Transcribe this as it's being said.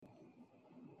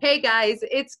Hey guys,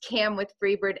 it's Cam with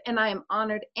Freebird, and I am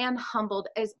honored and humbled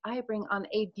as I bring on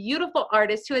a beautiful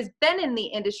artist who has been in the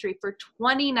industry for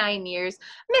 29 years,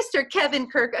 Mr. Kevin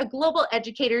Kirk, a global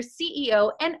educator,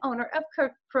 CEO, and owner of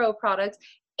Kirk Pro Products,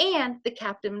 and the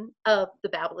captain of the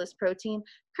Babyliss Pro team.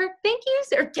 Kirk, thank you,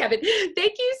 sir, Kevin,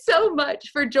 thank you so much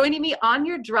for joining me on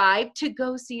your drive to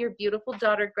go see your beautiful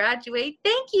daughter graduate.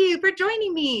 Thank you for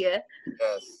joining me.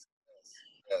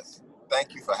 Yes.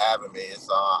 Thank you for having me. It's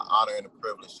an honor and a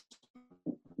privilege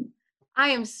I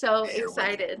am so to be here with you.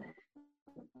 excited.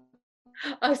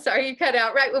 Oh, sorry, you cut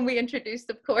out right when we introduced,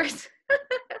 of course.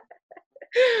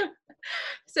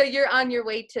 So you're on your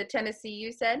way to Tennessee,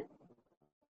 you said?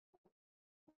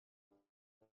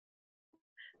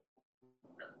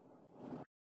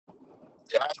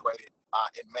 She graduated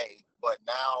in May, but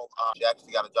now she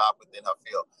actually got a job within her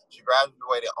field. She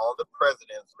graduated on the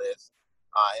president's list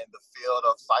in the field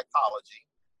of psychology,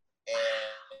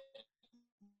 and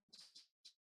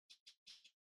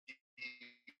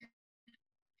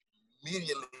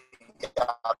immediately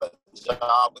got a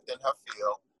job within her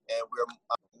field, and we're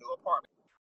a new apartment.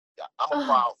 Yeah, I'm a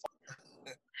proud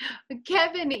father.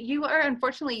 Kevin, you are,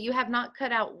 unfortunately, you have not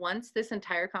cut out once this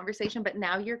entire conversation, but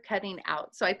now you're cutting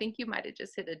out. So I think you might have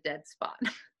just hit a dead spot.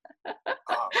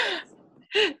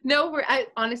 No,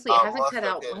 honestly, it hasn't cut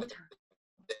out one time.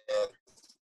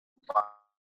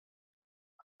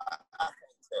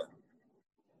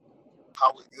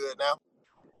 How we good now?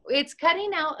 It's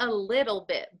cutting out a little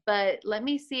bit, but let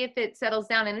me see if it settles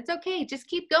down, and it's okay. Just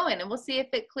keep going and we'll see if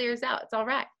it clears out. It's all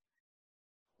right.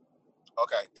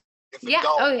 Okay. If it Yeah.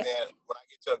 don't, Oh, yeah. then when I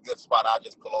get to a good spot, I'll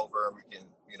just pull over and we can,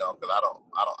 because I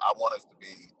want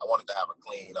it to have a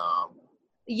clean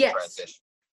Yes, transition.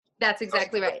 that's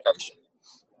exactly right.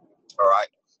 All right.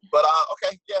 But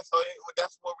okay, yeah. So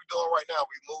that's what we're doing right now.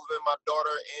 We're moving my daughter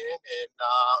in, and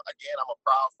again, I'm a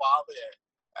proud father.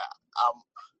 And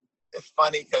it's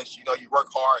funny because you work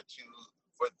hard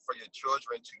for your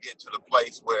children to get to the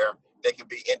place where they can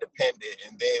be independent,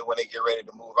 and then when they get ready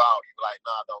to move out, you're like,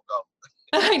 nah, don't go.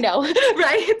 I know,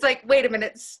 right? It's like, wait a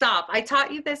minute, stop. I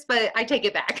taught you this, but I take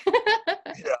it back.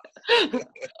 Yeah.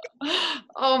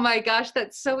 Oh my gosh,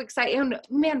 that's so exciting. And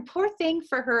man, poor thing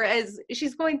for her, as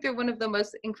she's going through one of the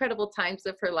most incredible times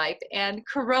of her life, and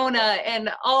Corona and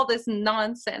all this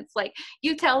nonsense. Like,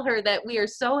 you tell her that we are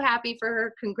so happy for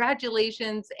her.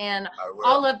 Congratulations, and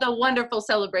all of the wonderful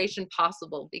celebration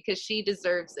possible, because she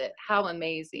deserves it. How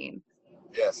amazing.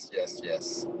 Yes.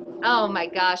 Oh my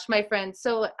gosh, my friend.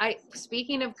 So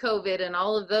speaking of COVID and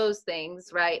all of those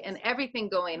things, right, and everything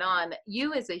going on,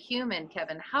 you as a human,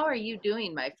 Kevin, how are you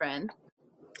doing, my friend?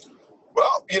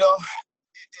 Well, it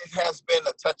has been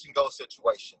a touch and go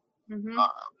situation. Mm-hmm.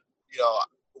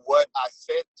 What I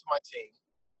said to my team,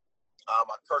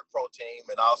 my Kirk Pro team,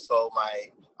 and also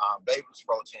my Babyliss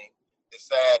Pro team, is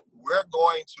that we're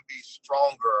going to be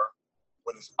stronger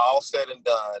when it's all said and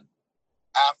done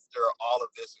after all of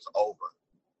this is over.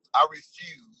 I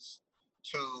refuse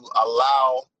to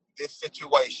allow this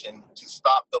situation to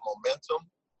stop the momentum,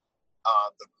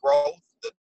 the growth,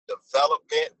 the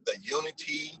development, the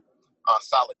unity,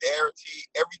 solidarity,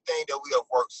 everything that we have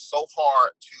worked so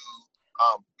hard to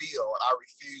build. I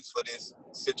refuse for this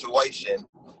situation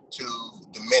to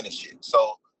diminish it.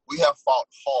 So we have fought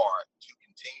hard to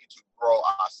continue to grow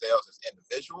ourselves as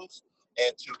individuals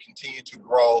and to continue to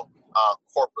grow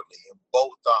corporately in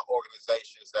both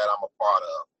organizations that I'm a part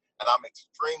of. And I'm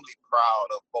extremely proud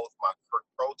of both my Kirk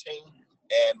Pro team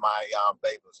and my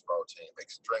Babyliss Pro team.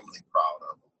 Extremely proud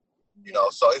of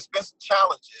them. So it's been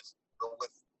challenges, but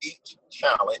with each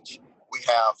challenge, we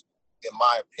have, in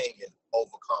my opinion,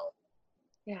 overcome.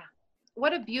 Yeah.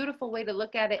 What a beautiful way to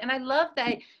look at it. And I love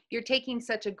that you're taking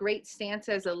such a great stance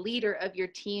as a leader of your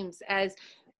teams. As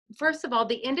first of all,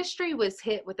 the industry was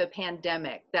hit with a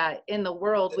pandemic that in the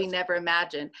world we never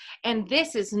imagined. And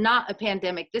this is not a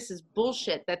pandemic. This is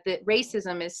bullshit that the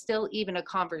racism is still even a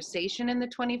conversation in the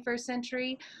 21st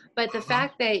century. But the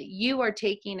fact that you are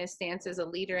taking a stance as a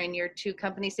leader in your two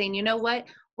companies saying, you know what,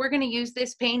 we're going to use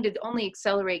this pain to only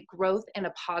accelerate growth and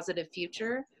a positive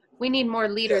future. We need more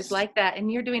leaders like that.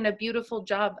 And you're doing a beautiful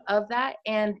job of that.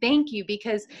 And thank you,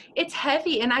 because it's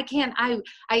heavy. And I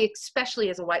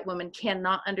especially as a white woman,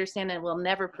 cannot understand and will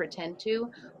never pretend to.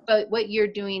 But what you're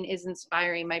doing is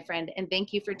inspiring, my friend. And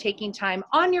thank you for taking time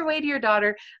on your way to your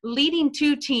daughter, leading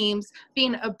two teams,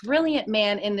 being a brilliant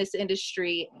man in this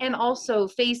industry, and also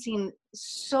facing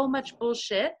so much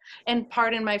bullshit. And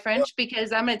pardon my French,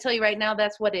 because I'm going to tell you right now,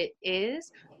 that's what it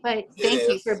is. But thank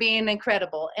you for being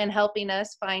incredible and helping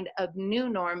us find a new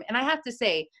norm. And I have to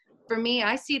say, for me,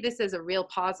 I see this as a real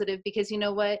positive, because you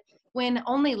know what? when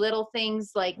only little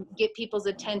things like get people's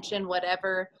attention,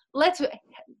 whatever. Let's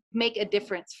make a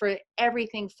difference for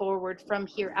everything forward from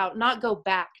here out, not go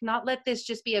back, not let this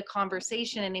just be a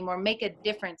conversation anymore. Make a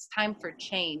difference. Time for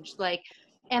change. Like,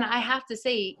 and I have to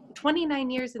say, 29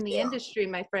 years in the Yeah. industry,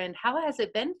 my friend, how has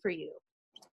it been for you?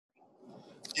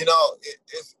 You know,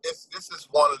 this is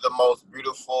one of the most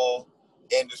beautiful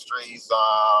industries,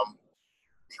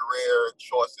 career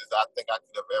choices I think I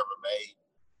could have ever made.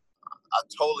 I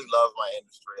totally love my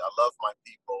industry. I love my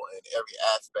people and every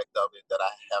aspect of it that I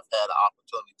have had the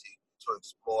opportunity to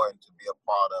explore and to be a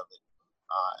part of it.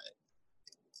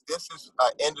 This is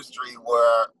an industry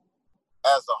where,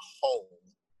 as a whole,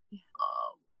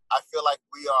 I feel like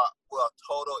we're a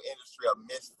total industry of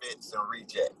misfits and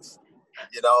rejects.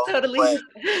 You know, Totally. but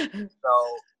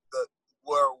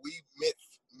where we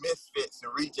misfits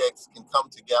and rejects can come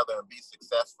together and be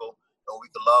successful, and we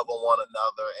can love on one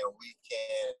another, and we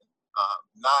can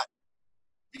not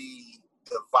be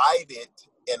divided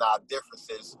in our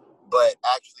differences, but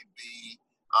actually be,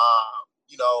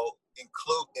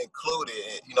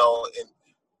 included. And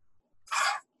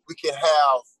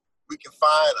we can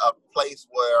find a place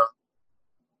where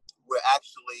we're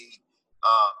actually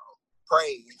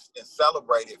praised and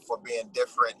celebrated for being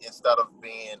different instead of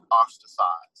being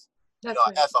ostracized. That's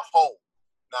right. As a whole.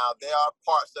 Now, there are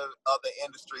parts of the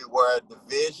industry where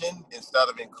division instead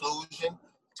of inclusion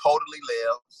totally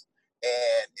lives,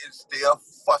 and it's still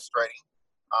frustrating.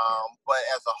 But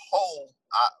as a whole,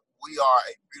 we are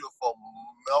a beautiful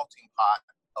melting pot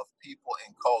of people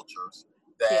and cultures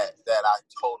that I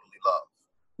totally love.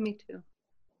 Me too.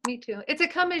 Me too. It's a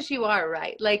come as you are,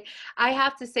 right? Like, I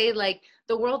have to say, like,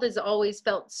 the world has always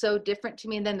felt so different to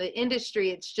me. And then the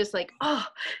industry, it's just like, oh,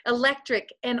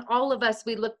 electric. And all of us,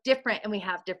 we look different and we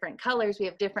have different colors. We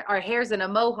have different, our hair's in a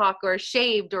mohawk or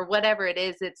shaved or whatever it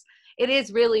is. It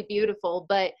is really beautiful,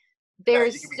 but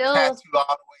there's you can still be tattooed all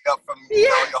the way up from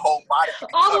your whole body.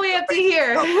 All the way up to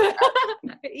here.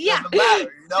 Yeah. Doesn't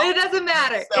matter, It doesn't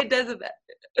matter. It doesn't matter.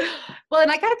 Well,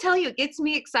 and I got to tell you, it gets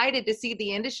me excited to see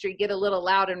the industry get a little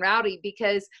loud and rowdy,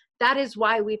 because that is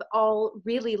why we've all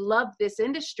really loved this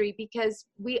industry, because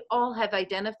we all have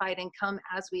identified and come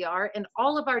as we are, and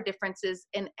all of our differences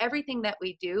and everything that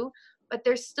we do, but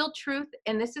there's still truth.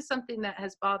 And this is something that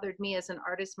has bothered me as an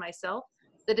artist myself,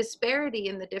 the disparity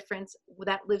in the difference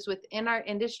that lives within our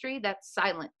industry that's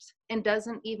silent and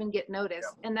doesn't even get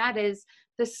noticed. Yeah. And that is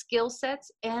the skill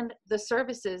sets and the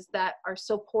services that are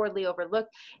so poorly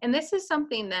overlooked. And this is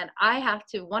something that I have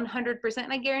to 100%,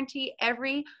 and I guarantee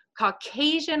every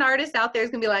Caucasian artist out there is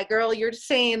gonna be like, girl, you're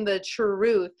saying the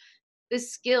truth. The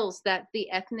skills that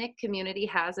the ethnic community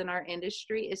has in our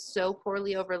industry is so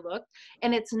poorly overlooked.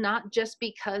 And it's not just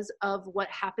because of what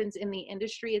happens in the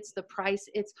industry, it's the price,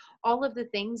 it's all of the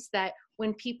things that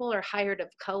when people are hired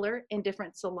of color in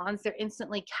different salons, they're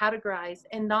instantly categorized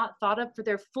and not thought of for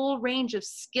their full range of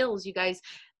skills, you guys.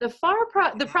 The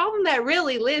problem that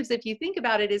really lives, if you think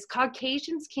about it, is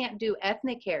Caucasians can't do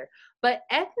ethnic hair, but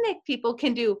ethnic people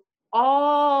can do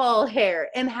all hair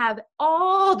and have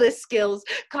all the skills.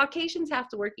 Caucasians have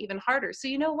to work even harder. So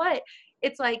you know what?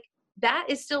 It's like, that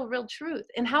is still real truth.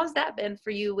 And how's that been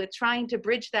for you with trying to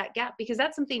bridge that gap? Because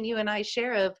that's something you and I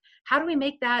share of, how do we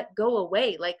make that go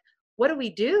away? Like, what do we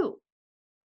do?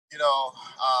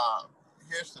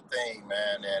 Here's the thing,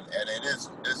 man, and it's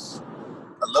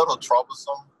a little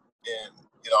troublesome, and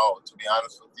to be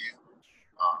honest with you.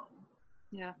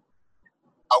 Yeah.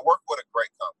 I work with a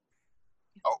great company.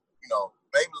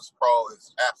 Babeless Pro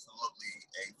is absolutely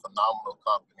a phenomenal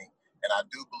company, and I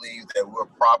do believe that we're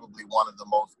probably one of the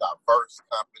most diverse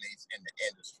companies in the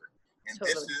industry. And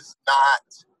totally. This is not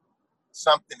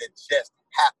something that just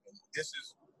happened. I'm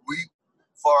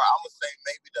gonna say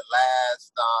maybe the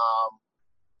last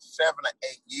 7 or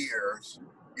 8 years,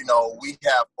 we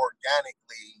have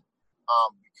organically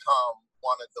become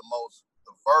one of the most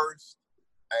diverse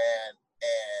and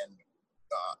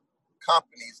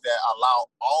companies that allow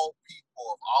all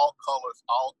people of all colors,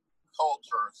 all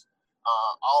cultures,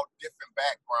 all different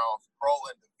backgrounds grow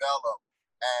and develop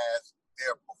as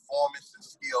their performance and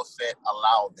skill set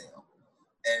allow them.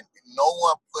 And no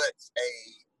one puts a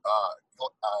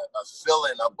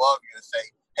ceiling above you and say,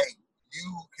 hey, you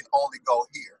can only go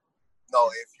here.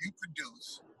 No, if you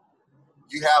produce,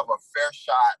 you have a fair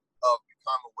shot of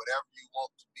becoming whatever you want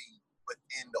to be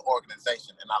within the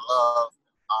organization. And I love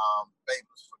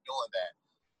Babeless for doing that.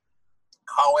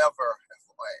 However,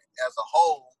 as a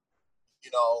whole,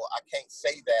 I can't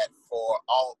say that for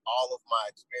all of my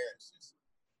experiences.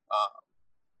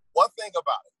 One thing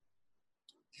about it,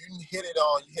 you hit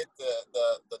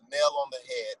the nail on the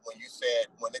head when you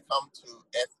said when it comes to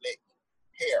ethnic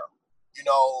hair.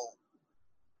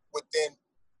 within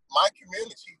my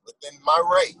community, within my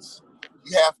race,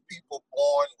 you have people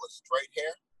born with straight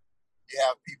hair. You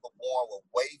have people born with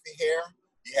wavy hair.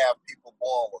 You have people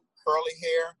born with curly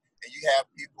hair. And you have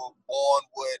people born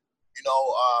with,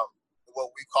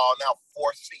 what we call now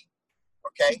 4C.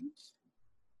 Okay? Mm-hmm.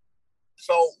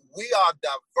 So we are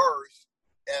diverse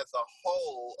as a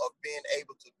whole of being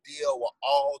able to deal with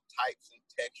all types and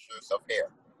textures of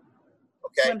hair.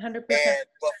 Okay? 100%.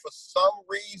 But for some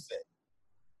reason,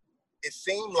 it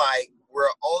seemed like we're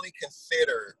only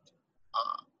considered,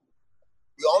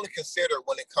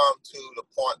 when it comes to the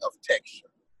point of texture.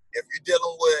 If you're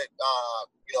dealing with,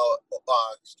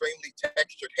 extremely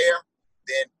textured hair,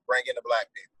 then bring in the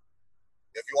black people.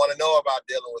 If you want to know about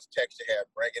dealing with textured hair,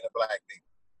 bring in the black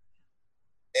people.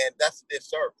 And that's a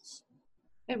disservice.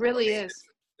 It really is.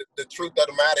 The truth of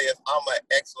the matter is I'm an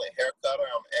excellent hair cutter.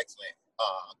 I'm an excellent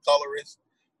colorist.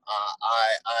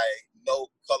 I know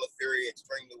color theory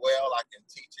extremely well. I can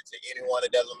teach it to anyone.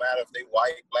 It doesn't matter if they're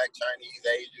white, black, Chinese,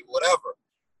 Asian, whatever.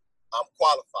 I'm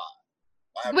qualified.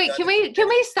 Wait, can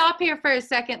we stop here for a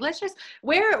second? Let's just,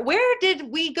 where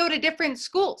did we go to different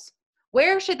schools?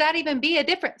 Where should that even be a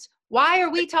difference? Why are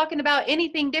we talking about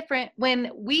anything different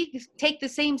when we take the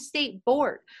same state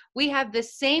board? We have the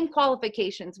same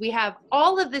qualifications. We have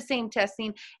all of the same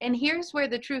testing. And here's where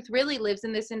the truth really lives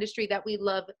in this industry that we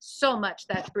love so much,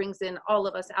 that brings in all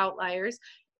of us outliers,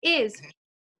 is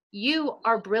you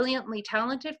are brilliantly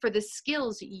talented for the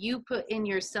skills you put in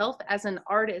yourself as an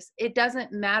artist. It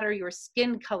doesn't matter your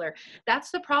skin color.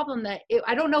 That's the problem, that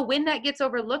I don't know when that gets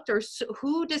overlooked or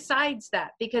who decides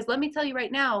that, because let me tell you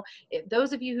right now,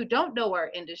 those of you who don't know our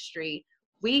industry,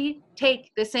 we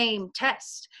take the same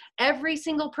test. Every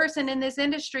single person in this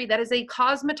industry that is a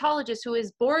cosmetologist who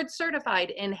is board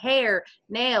certified in hair,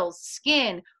 nails,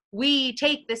 skin, we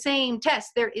take the same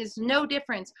test. There is no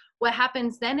difference. What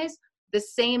happens then is the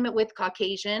same with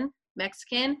Caucasian,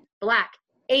 Mexican, Black,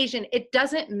 Asian. It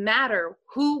doesn't matter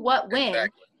who, what, when.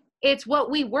 Exactly. It's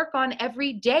what we work on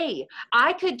every day.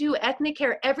 I could do ethnic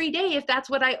hair every day if that's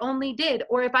what I only did,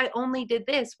 or if I only did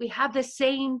this. We have the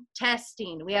same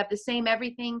testing. We have the same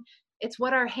everything. It's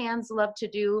what our hands love to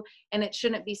do, and it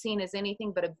shouldn't be seen as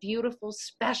anything but a beautiful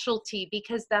specialty,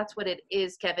 because that's what it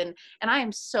is, Kevin. And I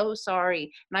am so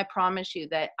sorry, and I promise you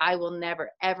that I will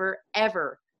never, ever,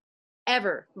 ever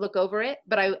look over it,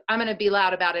 but I'm going to be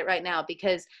loud about it right now,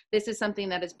 because this is something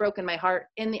that has broken my heart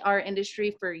in the art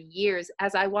industry for years,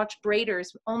 as I watch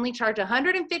braiders only charge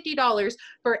 $150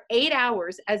 for 8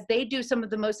 hours as they do some of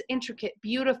the most intricate,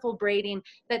 beautiful braiding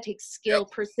that takes skill,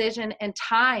 precision, and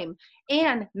time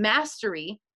and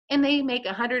mastery. And they make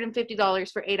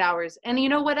 $150 for 8 hours. And you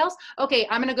know what else? Okay,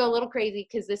 I'm gonna go a little crazy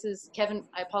because this is Kevin,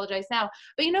 I apologize now.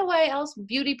 But you know what else?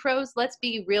 Beauty pros, let's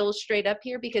be real straight up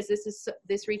here, because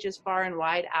this reaches far and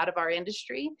wide out of our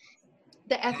industry.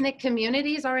 The ethnic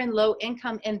communities are in low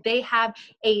income, and they have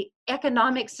a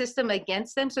economic system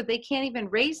against them, so they can't even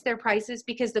raise their prices,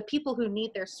 because the people who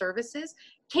need their services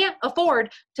can't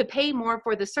afford to pay more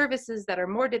for the services that are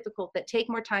more difficult, that take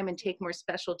more time and take more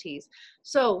specialties.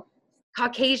 So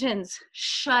Caucasians,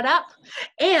 shut up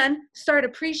and start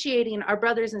appreciating our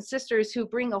brothers and sisters who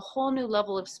bring a whole new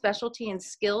level of specialty and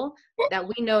skill that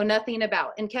we know nothing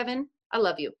about. And Kevin, I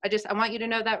love you. I want you to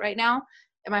know that right now.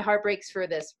 And my heart breaks for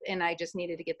this. And I just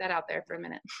needed to get that out there for a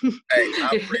minute. Hey,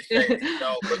 I appreciate it.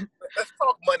 But let's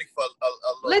talk money for a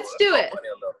little. Let's do it.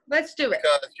 Let's do it.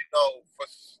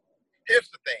 Because,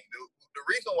 here's the thing. The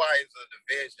reason why it's a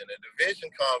division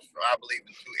comes from, I believe,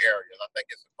 in two areas. I think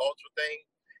it's a cultural thing.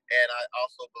 And I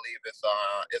also believe it's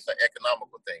an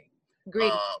economical thing.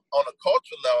 Agreed. On a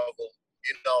cultural level,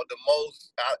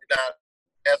 now,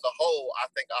 as a whole, I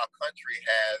think our country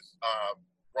has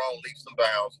grown leaps and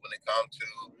bounds when it comes to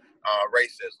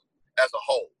racism as a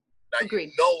whole. Now,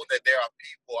 Agreed. You know that there are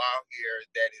people out here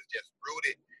that is just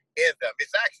rooted in them.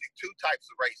 It's actually two types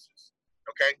of races,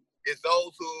 okay? It's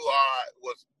those who I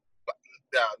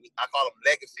call them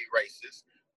legacy racists,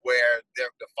 where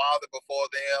the father before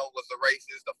them was a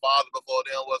racist, the father before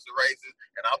them was a racist,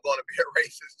 and I'm going to be a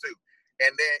racist too.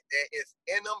 And then it's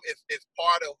in them, it's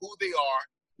part of who they are,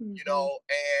 and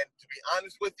to be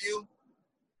honest with you,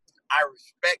 I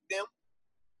respect them,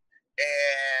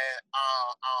 and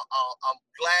I'm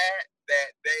glad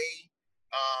that they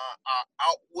are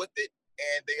out with it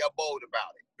and they are bold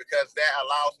about it, because that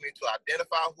allows me to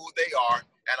identify who they are,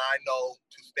 and I know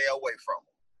to stay away from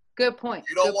them. Good point.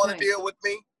 You don't want to deal with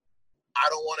me, I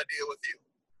don't want to deal with you.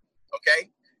 Okay?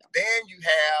 Then you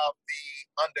have the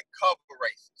undercover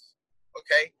races.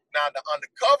 Okay? Now the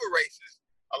undercover races,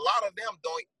 a lot of them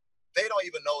don't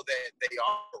even know that they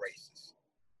are racist,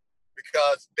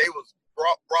 because they was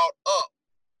brought up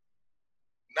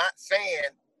not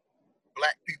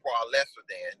lesser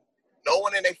than. No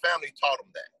one in their family taught them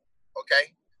that,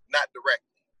 okay? Not directly.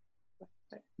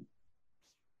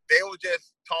 They were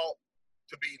just taught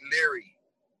to be leery.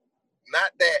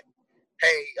 Not that,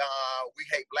 hey, we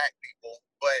hate black people,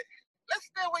 but let's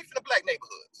stay away from the black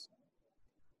neighborhoods.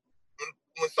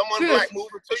 When someone black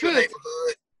moves into your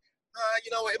neighborhood,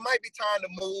 it might be time to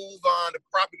move on. The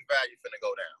property value finna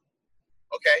go down.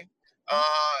 Okay?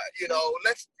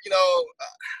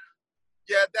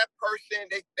 That person,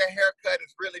 that haircut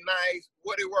is really nice.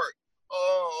 Where they work?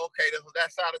 Oh, okay,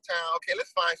 that's out of town. Okay,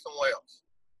 let's find somewhere else.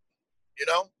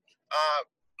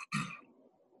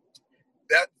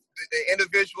 That the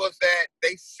individuals that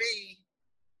they see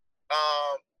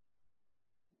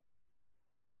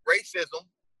racism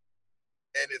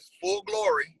in its full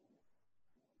glory,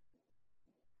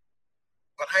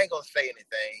 but I ain't gonna say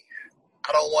anything.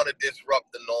 I don't want to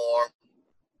disrupt the norm.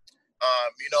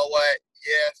 You know what?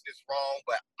 Yes, it's wrong,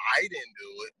 but I didn't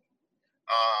do it.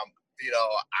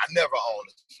 I never owned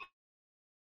a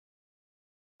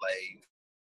slave.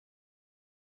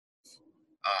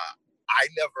 I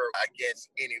never against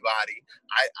anybody.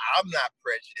 I'm not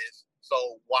prejudiced,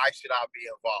 so why should I be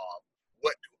involved?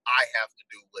 What do I have to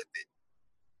do with it?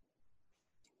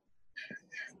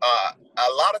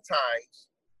 A lot of times,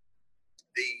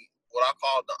 what I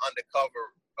call the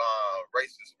undercover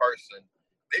racist person,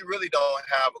 they really don't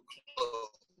have a clue.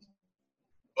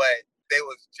 But they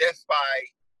was just by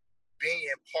being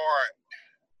part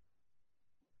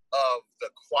of the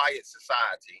quiet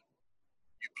society,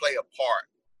 you play a part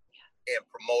in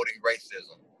promoting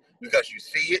racism because you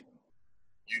see it,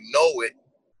 you know it,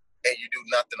 and you do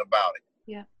nothing about it.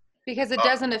 Yeah, because it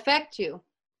doesn't affect you.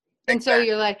 And exactly. So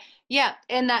you're like, yeah.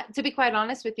 And that, to be quite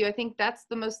honest with you, I think that's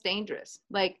the most dangerous.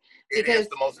 It is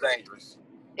the most dangerous.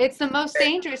 It's the most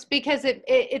dangerous because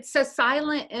it's a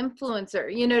silent influencer.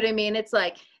 You know what I mean? It's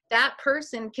like that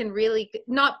person can really,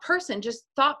 just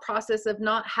thought process of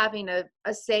not having a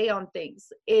say on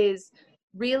things is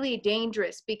really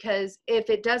dangerous, because if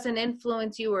it doesn't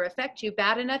influence you or affect you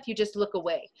bad enough, you just look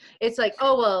away. It's like,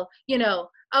 oh, well,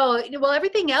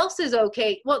 everything else is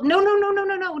okay. Well,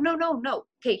 no.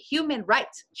 Okay, human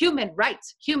rights.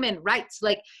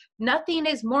 Like, nothing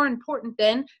is more important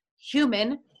than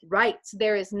human rights.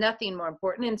 There is nothing more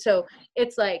important. And so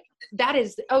it's like, that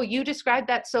is, you described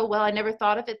that so well. I never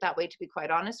thought of it that way, to be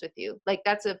quite honest with you. Like,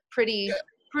 that's a pretty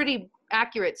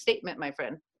accurate statement, my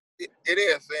friend. It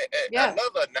is.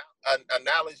 Another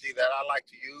analogy that I like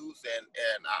to use, and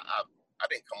I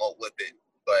didn't come up with it,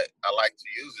 but I like to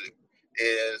use it,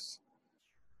 is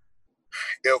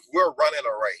if we're running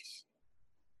a race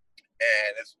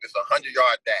and it's a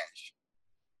 100-yard dash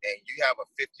and you have a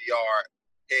 50-yard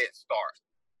head start.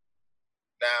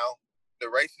 Now, the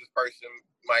racist person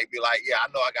might be like, yeah, I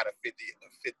know I got a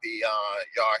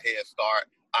 50-yard head start.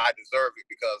 I deserve it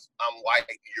because I'm white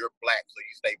and you're black, so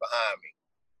you stay behind me.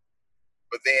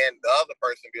 But then the other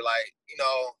person be like,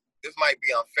 this might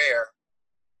be unfair.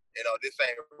 This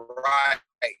ain't right.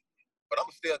 But I'm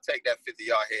going to still take that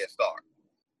 50-yard head start,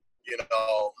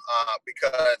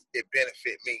 because it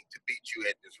benefit me to beat you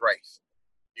at this race.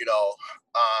 Now,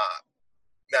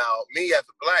 me as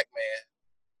a black man,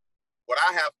 what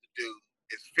I have to do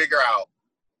is figure out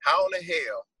how in the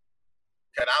hell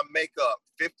can I make up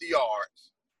 50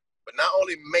 yards, but not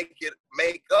only make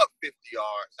up 50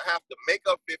 yards, I have to make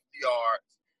up 50 yards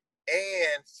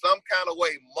and some kind of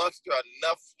way muster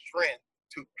enough strength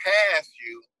to pass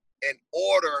you in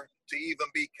order to even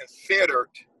be considered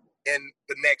in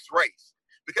the next race.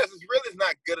 Because it's really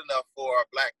not good enough for a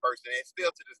black person, and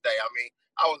still to this day. I mean,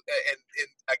 and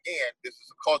again, this is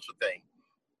a cultural thing.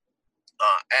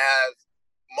 As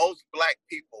most black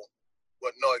people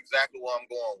would know exactly where I'm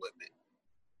going with it.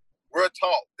 We're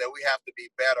taught that we have to be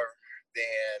better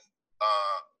than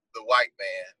the white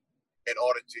man in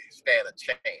order to stand a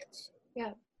chance.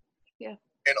 Yeah.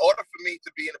 In order for me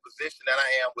to be in a position that I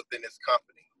am within this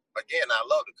company, again, I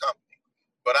love the company,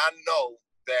 but I know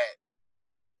that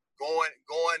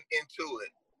going into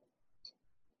it,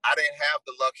 I didn't have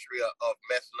the luxury of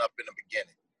messing up in the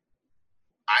beginning.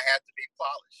 I had to be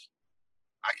polished.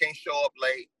 I can't show up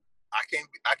late. I can't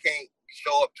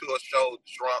show up to a show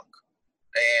drunk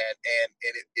and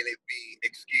it be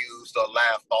excused or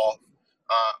laughed off.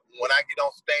 When I get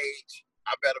on stage,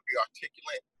 I better be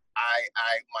articulate.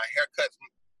 My haircuts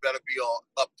better be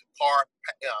up to par,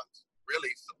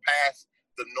 really surpass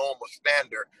the normal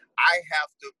standard. I have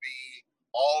to be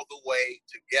all the way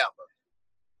together.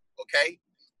 Okay?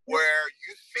 Where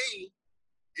you see,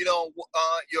 your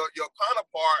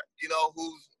counterpart,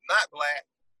 who's not black,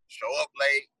 show up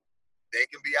late. They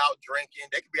can be out drinking.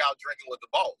 They can be out drinking with the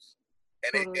boss,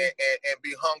 and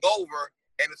be hungover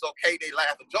and it's okay. They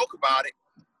laugh and joke about it.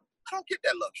 I don't get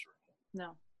that luxury.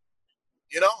 No.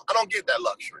 I don't get that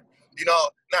luxury.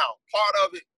 Now part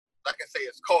of it, like I say,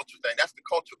 it's culture thing. That's the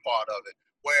culture part of it,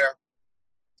 where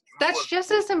that's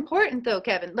just as important though,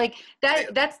 Kevin. Like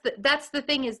that's the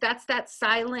thing, is that's that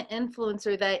silent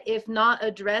influencer that if not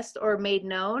addressed or made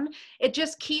known, it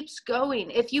just keeps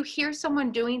going. If you hear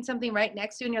someone doing something right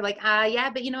next to you and you're like, yeah,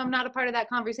 but I'm not a part of that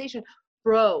conversation.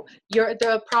 Bro, you're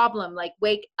the problem. Like,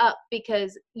 wake up,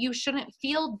 because you shouldn't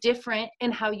feel different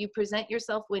in how you present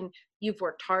yourself when you've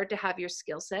worked hard to have your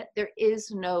skill set. There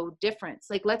is no difference.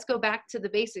 Like, let's go back to the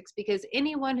basics, because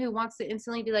anyone who wants to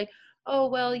instantly be like, oh,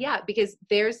 well, yeah, because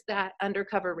there's that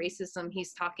undercover racism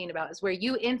he's talking about, is where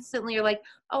you instantly are like,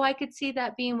 oh, I could see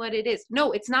that being what it is.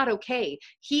 No, it's not okay.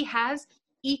 He has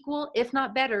equal, if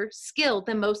not better, skill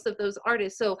than most of those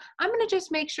artists. So I'm going to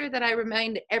just make sure that I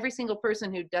remind every single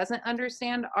person who doesn't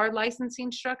understand our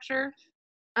licensing structure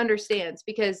understands,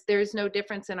 because there's no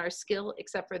difference in our skill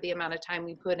except for the amount of time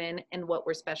we put in and what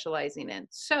we're specializing in.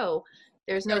 So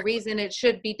there's no reason it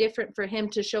should be different for him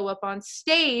to show up on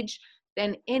stage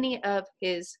than any of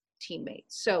his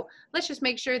teammates. So let's just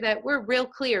make sure that we're real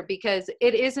clear, because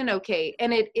it isn't okay.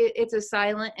 And it's a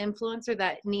silent influencer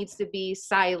that needs to be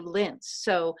silenced.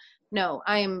 So no,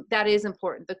 that is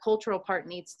important. The cultural part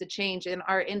needs to change, and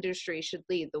our industry should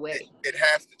lead the way. It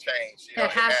has to change.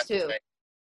 It has to.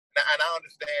 And I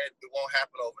understand it won't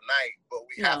happen overnight, but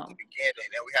we have to begin it,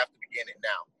 and we have to begin it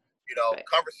now. Right.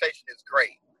 Conversation is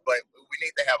great, but we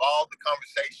need to have all the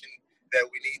conversation that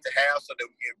we need to have so that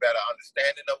we get a better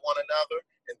understanding of one another.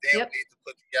 And then we need to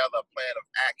put together a plan of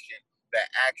action that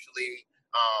actually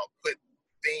put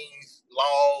things,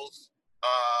 laws,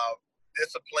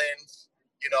 disciplines,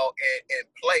 in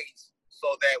place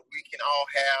so that we can all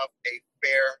have a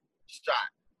fair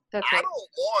shot. That's right. I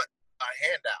don't want a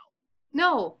handout.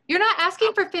 No, you're not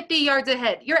asking for 50 yards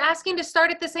ahead. You're asking to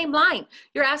start at the same line.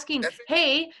 You're asking,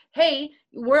 hey,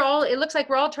 it looks like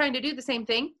we're all trying to do the same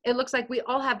thing. It looks like we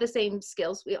all have the same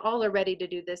skills. We all are ready to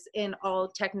do this in all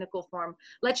technical form.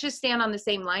 Let's just stand on the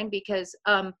same line, because,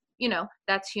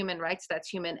 that's human rights. That's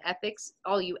human ethics.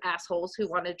 All you assholes who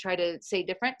want to try to say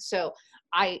different. So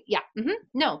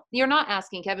no, you're not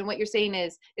asking, Kevin. What you're saying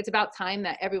is it's about time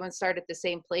that everyone start at the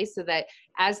same place, so that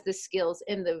as the skills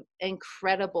and the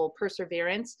incredible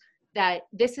perseverance, that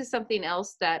this is something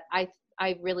else that I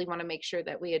really want to make sure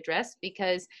that we address,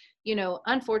 because,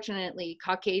 unfortunately,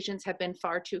 Caucasians have been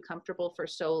far too comfortable for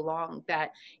so long that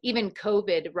even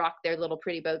COVID rocked their little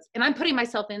pretty boats. And I'm putting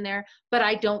myself in there, but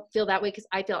I don't feel that way, because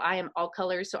I feel I am all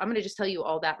colors. So I'm going to just tell you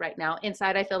all that right now.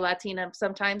 Inside, I feel Latina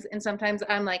sometimes, and sometimes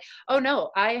I'm like, oh no,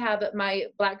 I have my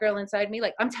Black girl inside me.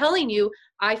 Like, I'm telling you,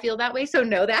 I feel that way. So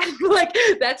know that. Like,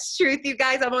 that's truth, you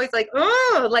guys. I'm always like,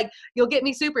 oh, like, you'll get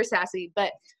me super sassy.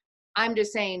 But I'm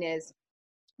just saying is,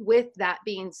 with that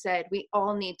being said, we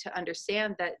all need to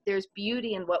understand that there's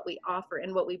beauty in what we offer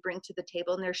and what we bring to the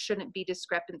table, and there shouldn't be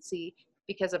discrepancy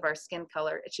because of our skin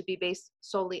color. It should be based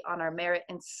solely on our merit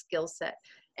and skill set.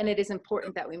 And it is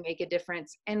important that we make a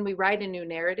difference and we write a new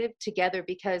narrative together,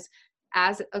 because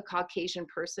as a Caucasian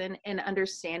person, and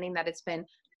understanding that it's been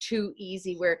too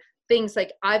easy, where things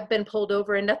like I've been pulled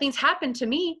over and nothing's happened to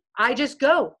me. I just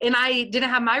go, and I didn't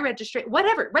have my registration,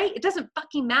 whatever, right? It doesn't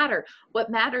fucking matter.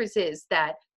 What matters is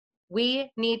that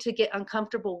we need to get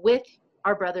uncomfortable with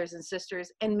our brothers and sisters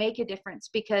and make a difference,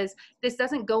 because this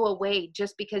doesn't go away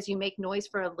just because you make noise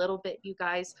for a little bit. You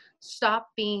guys, stop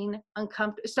being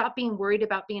uncomfortable. Stop being worried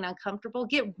about being uncomfortable.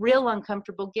 Get real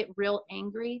uncomfortable. Get real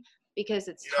angry, because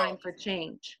it's time for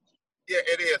change. Yeah,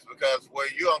 it is, because where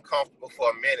you're uncomfortable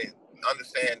for a minute,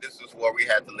 understand this is where we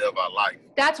had to live our life.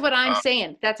 That's what I'm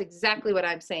saying. That's exactly what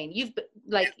I'm saying.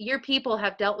 Your people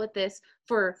have dealt with this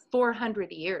for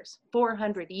 400 years.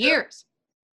 400 years.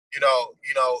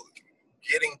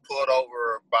 Getting pulled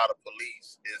over by the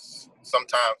police is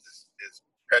sometimes is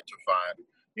petrifying.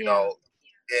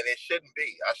 And it shouldn't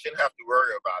be. I shouldn't have to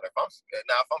worry about it. If I'm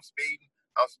speeding,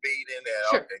 I'm speeding, and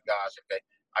sure.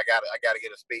 I gotta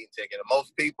get a speeding ticket. And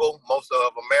most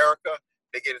of America,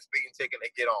 they get a speeding ticket and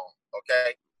they get on.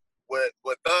 Okay.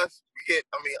 With us,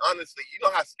 honestly, you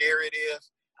know how scary it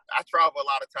is. I travel a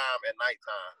lot of time at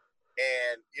nighttime,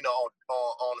 and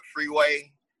on the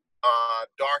freeway,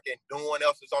 dark, and no one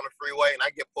else is on the freeway, and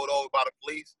I get pulled over by the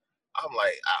police. I'm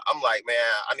like,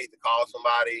 man, I need to call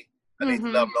somebody. I need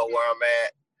to let them know where I'm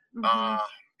at.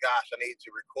 Gosh, I need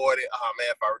to record it. Oh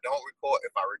man, if I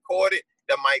record it,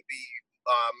 that might be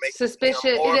make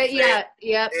suspicious. Yeah.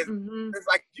 It's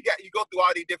like you go through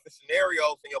all these different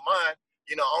scenarios in your mind.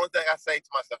 Only thing I say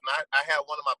to myself, and I have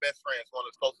one of my best friends, one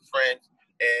of his closest friends,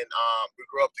 and we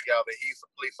grew up together. He's a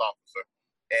police officer,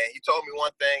 And he told me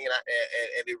one thing, and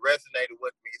it resonated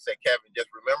with me. He said, Kevin, just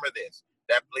remember this.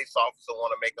 That police officer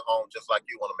want to make it home just like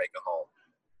you want to make it home.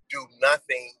 Do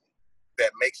nothing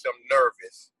that makes him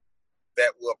nervous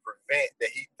that will prevent,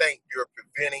 that he think you're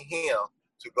preventing him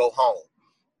to go home.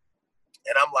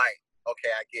 And I'm like,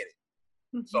 okay, I get it.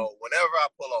 Mm-hmm. So whenever I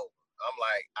pull over, I'm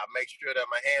like, I make sure that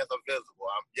my hands are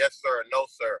visible. I'm yes, sir, no,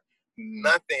 sir. Mm-hmm.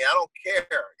 Nothing. I don't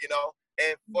care, you know.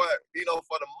 And for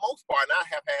the most part, and I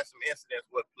have had some incidents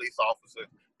with police officers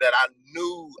that I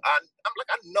knew, I'm like,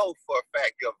 I know for a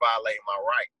fact you're violating my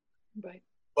right. Right.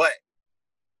 But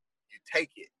you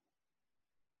take it.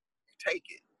 You take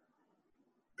it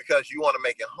because you want to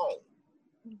make it home.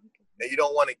 Mm-hmm. And you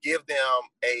don't want to give them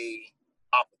a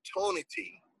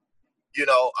opportunity, you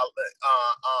know,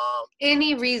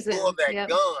 any reason for that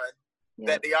gun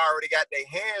that they already got their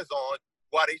hands on.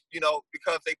 Why they, you know,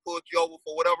 because they pulled you over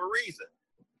for whatever reason.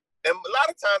 And a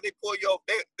lot of times they pull you over,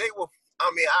 they will,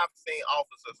 I mean, I've seen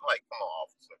officers like, come on,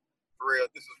 officer, for real,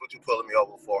 this is what you're pulling me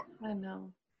over for. I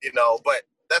know. You know, but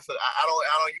I don't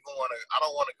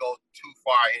want to go too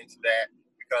far into that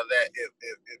because that it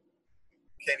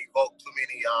can evoke too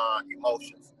many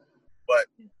emotions. But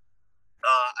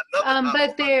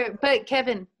but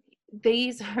Kevin,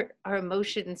 these are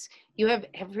emotions you have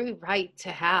every right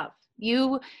to have.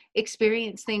 You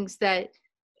experience things that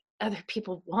other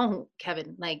people won't,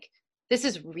 Kevin. Like, this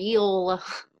is real.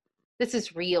 This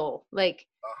is real. Like,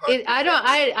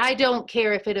 I don't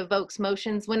care if it evokes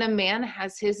emotions. When a man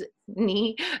has a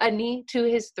knee to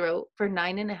his throat for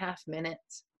 9.5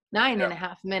 minutes,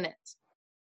 9.5 minutes,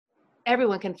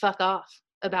 everyone can fuck off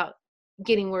about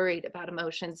getting worried about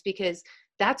emotions, because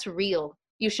that's real.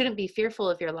 You shouldn't be fearful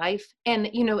of your life. And,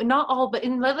 you know, not all, but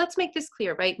let's make this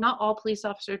clear, right? Not all police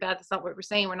officers are bad. That's not what we're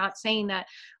saying. We're not saying that.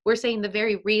 We're saying the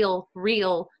very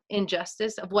real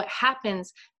injustice of what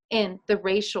happens in the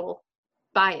racial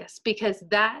bias, because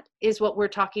that is what we're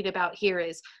talking about here.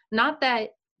 Is not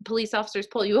that police officers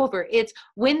pull you over. It's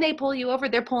when they pull you over,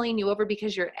 they're pulling you over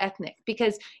because you're ethnic,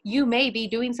 because you may be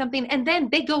doing something, and then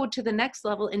they go to the next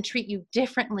level and treat you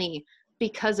differently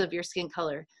because of your skin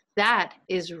color. That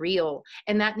is real,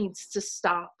 and that needs to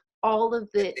stop. All of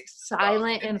the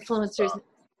silent influencers,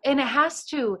 and it has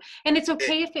to. And it's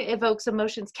okay if it evokes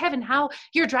emotions. Kevin, how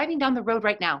you're driving down the road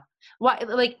right now? Why,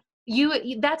 like,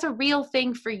 that's a real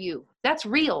thing for you. That's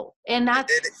real, and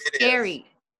that's scary.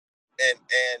 And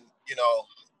you know,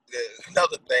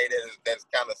 another thing that's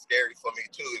kind of scary for me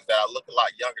too is that I look a lot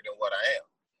younger than what I am.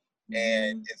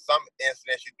 And in some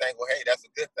incidents, you think, well, hey, that's a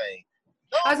good thing.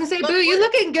 No, I was gonna say, Boo, you're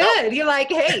looking good. No. You're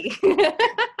like, hey.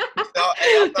 No,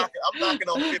 hey, I'm knocking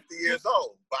on 50 years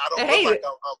old, but I don't look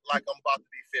like I'm about to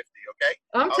be 50. Okay.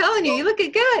 I'm telling you, you're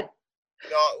looking good. You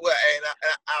know, well, and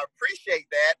I appreciate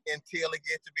that until it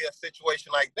gets to be a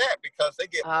situation like that, because they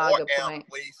get more amped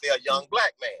when you see a young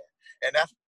black man, and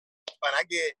that's when I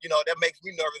get, you know, that makes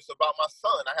me nervous about my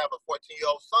son. I have a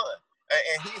 14-year-old son,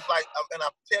 and he's like, and I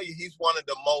tell you, he's one of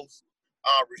the most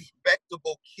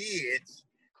respectable kids.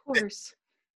 Of course.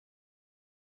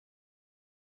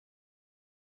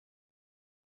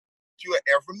 You would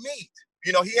ever meet.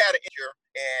 You know, he had an injury,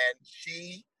 and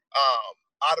she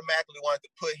automatically wanted to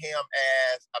put him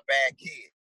as a bad kid.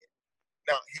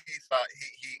 Now he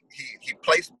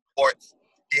plays sports.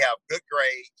 He have good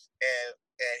grades, and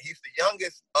he's the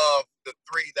youngest of the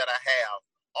 3 that I have.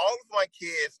 All of my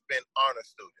kids been honor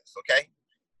students. Okay,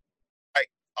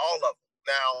 like all of them.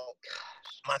 Now,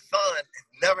 my son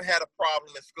never had a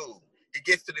problem in school. He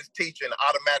gets to this teacher, and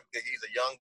automatically he's a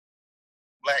young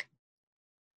black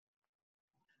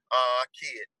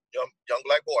kid, young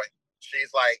black boy.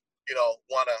 She's like, you know,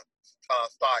 want to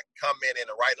start commenting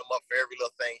and writing him up for every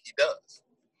little thing he does.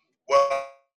 Well,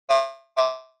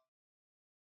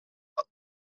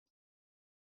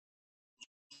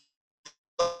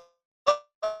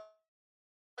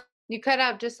 you cut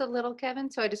out just a little, Kevin,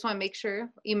 so I just want to make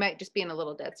sure. You might just be in a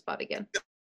little dead spot again.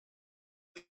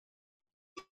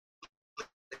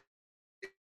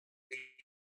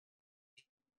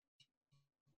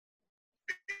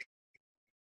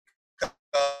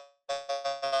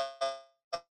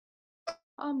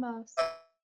 Almost.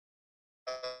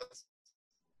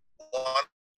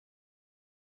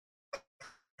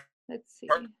 Let's see.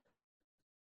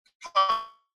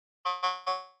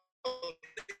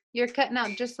 You're cutting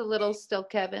out just a little still,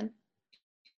 Kevin.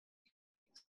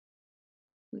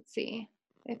 Let's see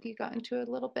if you got into a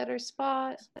little better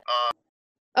spot.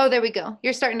 Oh, there we go.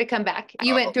 You're starting to come back.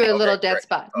 You went through a little dead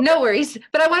spot. No worries.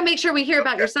 But I want to make sure we hear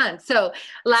about your son. So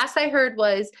last I heard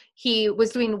was he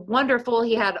was doing wonderful.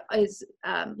 He had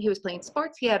he was playing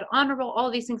sports. He had honorable, all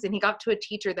these things. And he got to a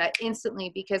teacher that instantly,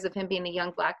 because of him being a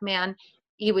young black man,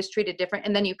 he was treated different,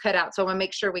 and then you cut out. So I want to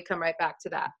make sure we come right back to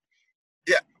that.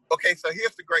 Yeah. Okay. So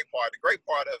here's the great part. The great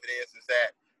part of it is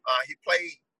that he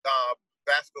played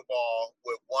basketball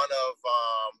with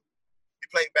he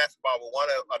played basketball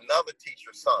with another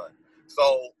teacher's son.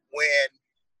 So when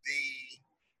the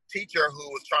teacher who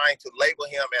was trying to label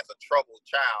him as a troubled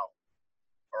child,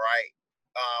 all right,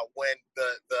 when the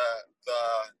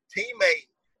teammate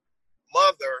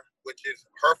mother, which is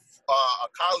a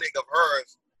colleague of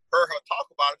hers, heard her talk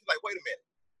about it, she's like, wait a minute,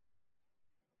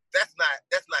 that's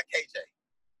not KJ.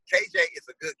 KJ is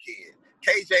a good kid.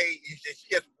 KJ, she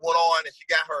just went on and she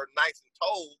got her nice and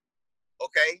told,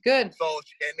 okay? Good. So,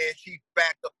 and then she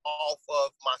backed up off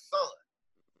of my son.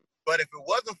 But if it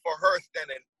wasn't for her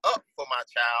standing up for my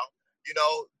child, you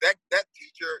know, that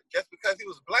teacher, just because he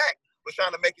was black, was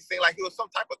trying to make it seem like he was some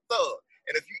type of thug.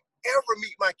 And if you ever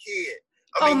meet my kid,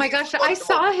 oh my gosh, I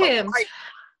saw him.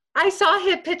 I saw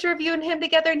a picture of you and him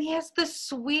together, and he has the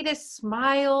sweetest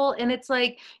smile. And it's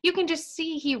like, you can just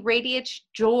see he radiates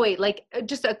joy, like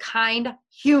just a kind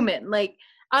human, like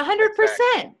 100%.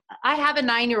 Exactly. I have a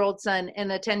 9-year-old son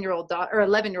and a 10-year-old daughter, or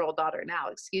 11-year-old daughter now,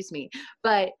 excuse me.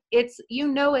 But it's, you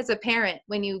know, as a parent,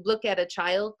 when you look at a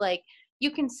child, like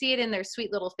you can see it in their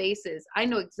sweet little faces. I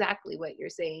know exactly what you're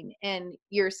saying. And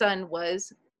your son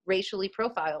was racially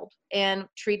profiled and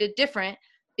treated different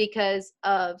because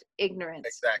of ignorance.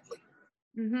 Exactly.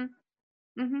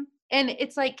 Mm-hmm. Mm-hmm. And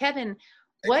it's like, Kevin,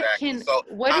 what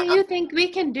exactly. do you think we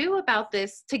can do about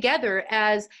this together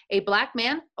as a black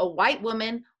man, a white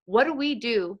woman? What do we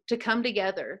do to come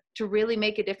together to really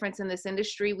make a difference in this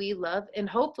industry we love and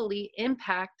hopefully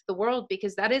impact the world?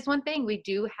 Because that is one thing we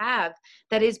do have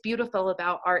that is beautiful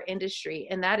about our industry.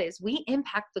 And that is we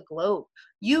impact the globe.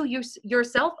 You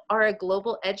yourself are a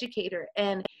global educator.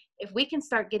 And if we can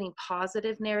start getting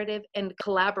positive narrative and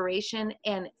collaboration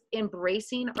and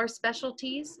embracing our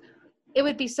specialties, it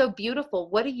would be so beautiful.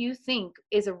 What do you think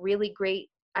is a really great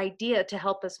idea to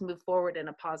help us move forward in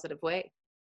a positive way?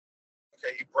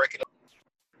 Okay, you break it up.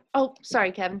 Oh,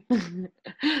 sorry, Kevin.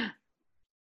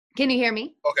 Can you hear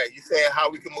me? Okay, you saying how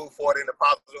we can move forward in a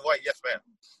positive way? Yes, ma'am.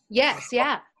 Yes,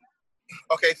 yeah.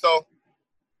 Okay, so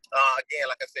again,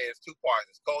 like I said, it's two parts.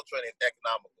 It's cultural and it's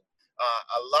economical.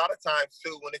 A lot of times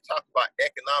too, when they talk about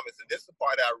economics, and this is the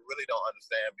part that I really don't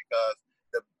understand, because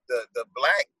the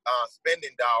black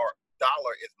spending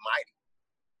dollar is mighty.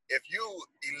 If you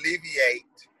alleviate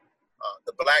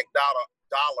the black dollar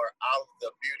out of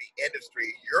the beauty industry,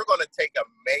 you're going to take a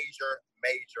major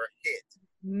hit.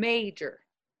 Major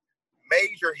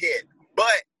hit.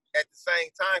 But at the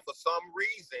same time, for some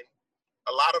reason,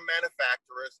 a lot of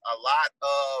manufacturers, a lot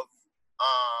of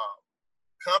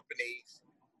companies,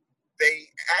 they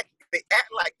act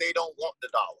like they don't want the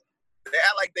dollar. They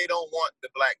act like they don't want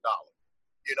the black dollar.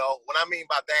 You know, what I mean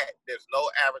by that, there's no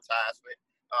advertisement.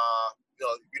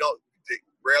 You know, they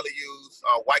rarely use,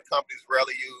 white companies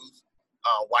rarely use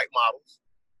white models.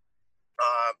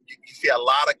 You see a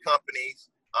lot of companies,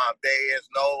 there is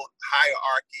no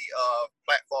hierarchy of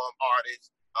platform artists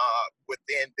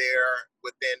within their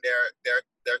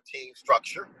team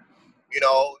structure. You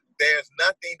know, there's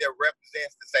nothing that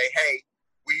represents to say, hey,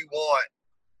 we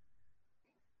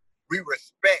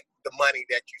respect the money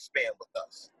that you spend with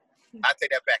us. I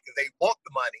take that back, because they want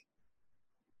the money.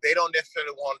 They don't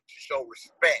necessarily want to show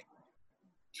respect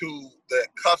to the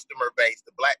customer base,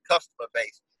 the black customer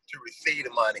base, to receive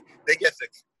the money.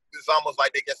 It's almost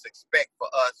like they just expect for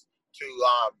us to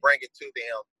bring it to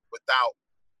them without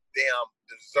them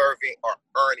deserving or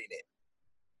earning it.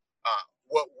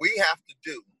 What we have to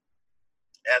do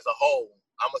as a whole,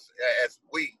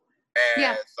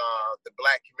 the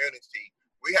black community,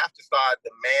 we have to start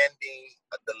demanding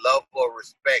the level of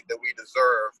respect that we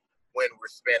deserve when we're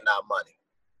spending our money.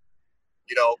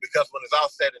 You know, because when it's all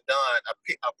said and done,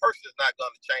 a person is not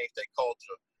going to change their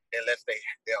culture unless they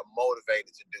are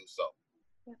motivated to do so.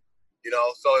 Yeah. You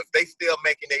know, so if they still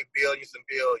making their billions and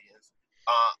billions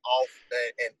off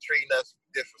and treating us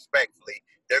disrespectfully,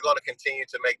 they're going to continue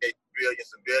to make their billions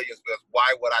and billions, because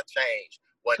why would I change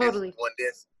when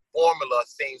this formula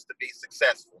seems to be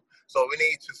successful? So we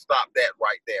need to stop that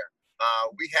right there.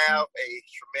 We have a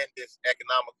tremendous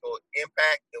economical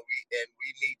impact, and we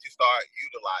need to start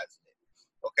utilizing it.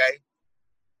 Okay.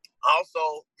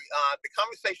 Also, the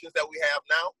conversations that we have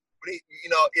now, it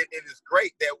is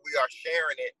great that we are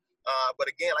sharing it. But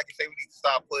again, like you say, we need to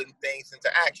start putting things into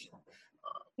action.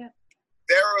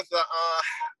 There was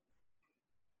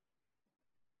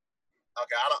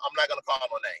I'm not going to call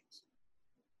no names.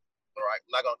 All right.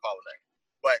 I'm not going to call a name.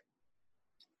 But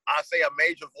I say a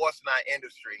major voice in our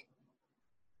industry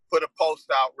put a post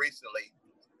out recently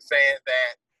saying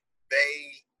that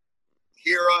they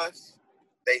hear us,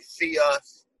 they see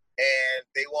us and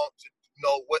they want to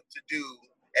know what to do.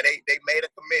 And they made a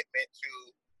commitment to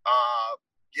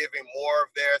giving more of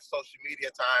their social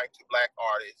media time to Black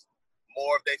artists,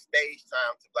 more of their stage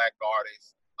time to Black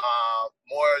artists,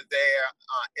 more of their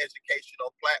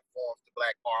educational platforms to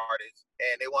Black artists.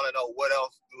 And they want to know what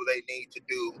else do they need to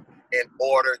do in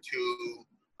order to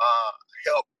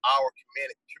help our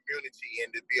community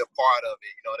and to be a part of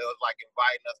it. You know, they was like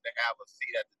inviting us to have a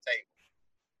seat at the table.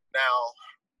 Now,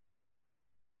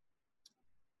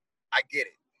 I get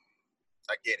it.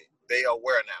 They are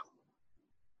aware now.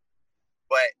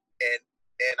 But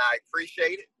and I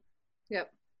appreciate it.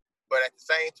 Yep. But at the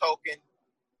same token,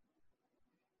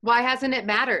 why hasn't it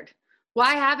mattered?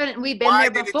 Why haven't we been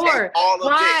there before? It take all of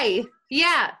why? This?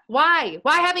 Yeah. Why?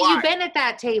 Why haven't you been at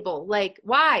that table? Like,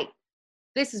 why?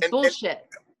 This is bullshit.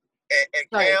 And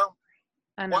Cam,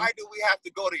 why do we have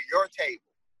to go to your table?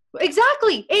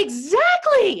 Exactly.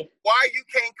 Why you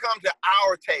can't come to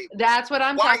our table? That's what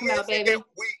I'm talking about, baby.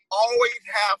 We always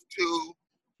have to.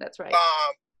 That's right.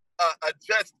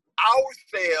 Adjust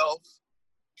ourselves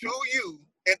to you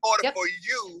in order for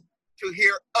you to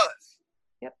hear us.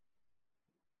 Yep.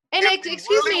 And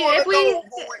excuse me, if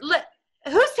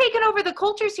who's taken over the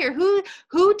cultures here? Who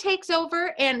takes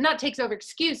over and not takes over?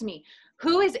 Excuse me.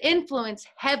 Who is influenced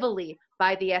heavily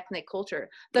by the ethnic culture,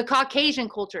 the Caucasian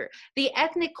culture? The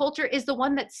ethnic culture is the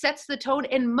one that sets the tone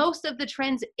in most of the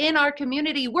trends in our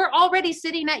community. We're already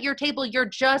sitting at your table. You're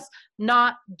just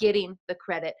not getting the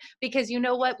credit. Because you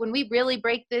know what? When we really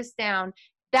break this down,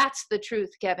 that's the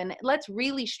truth, Kevin. Let's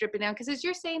really strip it down. Because as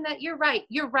you're saying that, you're right.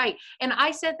 And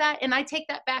I said that, and I take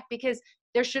that back, because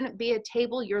there shouldn't be a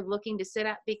table you're looking to sit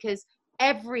at, because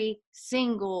every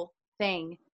single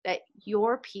thing that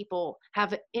your people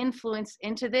have influenced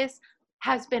into this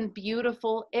has been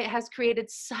beautiful. It has created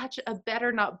such a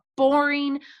better, not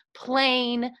boring,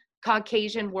 plain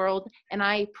Caucasian world. And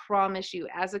I promise you,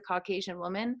 as a Caucasian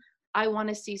woman, I want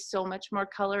to see so much more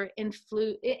color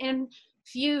infused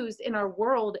in our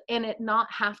world, and it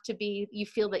not have to be, you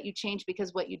feel that you change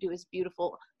because what you do is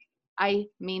beautiful. I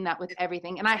mean that with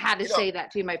everything. And I had to say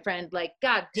that to my friend, like,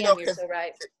 God damn, you're so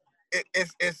right.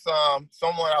 It's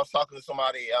someone, I was talking to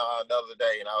somebody the other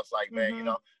day, and I was like, man, you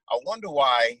know, I wonder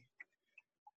why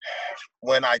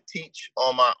when I teach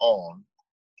on my own,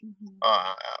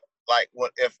 like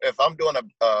if I'm doing a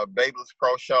Babel's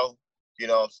Pro show, you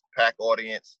know, pack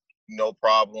audience, no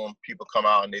problem, people come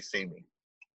out and they see me,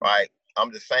 right? I'm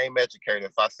the same educator.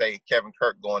 If I say Kevin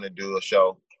Kirk going to do a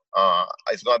show,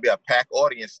 it's going to be a pack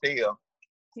audience still,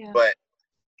 but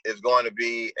it's going to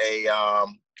be a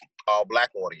all Black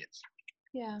audience.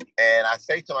 Yeah. And I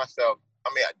say to myself,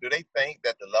 I mean, do they think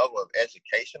that the level of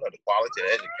education or the quality of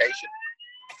education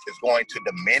is going to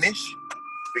diminish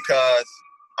because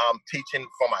I'm teaching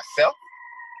for myself?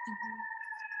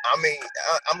 I mean,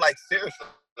 I'm like, seriously,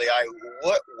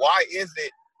 why is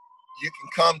it you can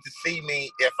come to see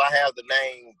me if I have the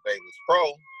name Babel's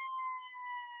Pro,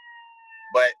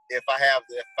 but if I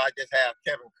just have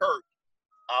Kevin Kirk,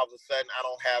 all of a sudden I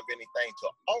don't have anything to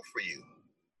offer you.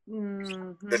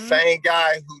 The same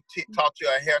guy who taught you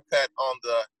a haircut on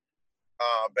the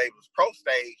Babel's Pro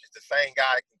stage is the same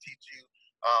guy that can teach you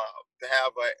to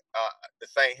have the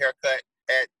same haircut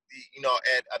at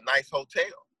at a nice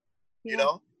hotel. You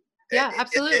know? Yeah,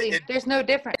 absolutely. There's no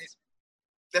difference.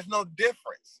 There's no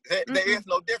difference. There is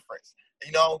no difference.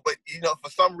 You know, but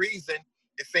for some reason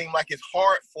it seemed like it's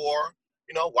hard for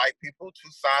white people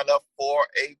to sign up for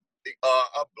a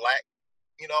Black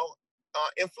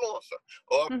influencer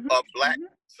or a Black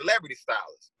celebrity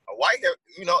stylist. A white hair,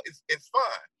 it's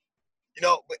fine.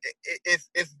 But it's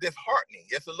disheartening.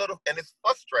 It's a little, and it's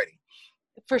frustrating.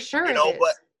 For sure,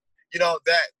 but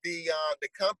that the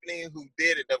company who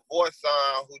did it, the voice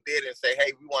who did it, and say,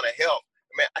 hey, we want to help.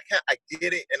 Man, I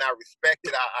get it and I respect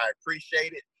it. I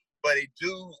appreciate it. But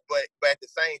at the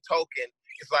same token,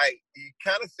 it's like you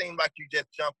kind of seem like you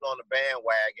just jumped on the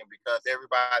bandwagon because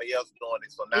everybody else doing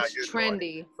it. So now you're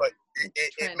trendy. Doing it. But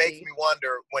it makes me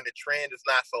wonder, when the trend is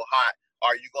not so hot,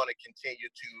 are you going to continue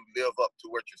to live up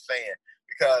to what you're saying?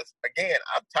 Because again,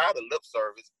 I'm tired of lip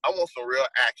service. I want some real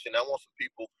action. I want some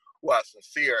people who are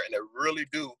sincere and that really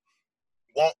do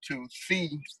want to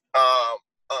see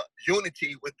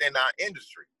unity within our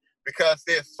industry, because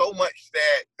there's so much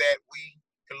that we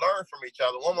can learn from each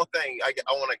other. One more thing, I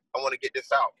want to get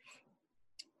this out.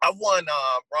 I've won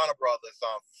Bronner Brothers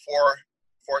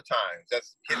four times.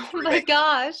 That's history. Oh my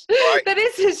gosh, right? That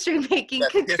is history making.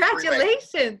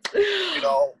 Congratulations. And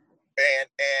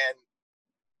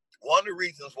one of the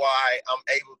reasons why I'm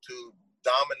able to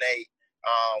dominate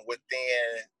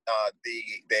within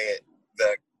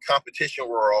the competition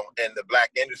world and the Black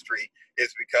industry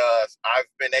is because I've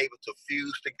been able to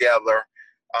fuse together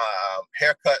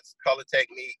haircuts, color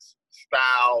techniques,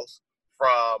 styles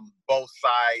from both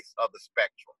sides of the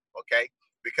spectrum, okay?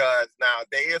 Because now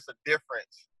there is a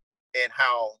difference in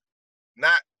how,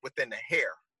 not within the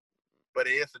hair, but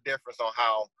it is a difference on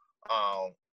how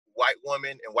white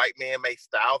women and white men may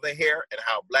style their hair and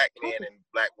how Black men and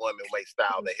Black women may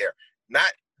style their hair.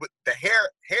 Not with the hair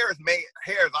is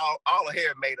all the hair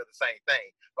is made of the same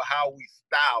thing, but how we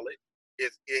style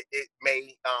it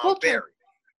may vary.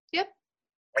 Yep.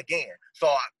 Again,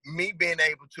 so me being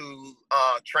able to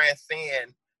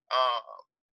transcend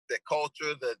the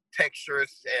culture, the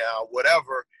textures,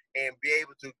 whatever, and be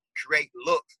able to create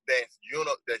looks that's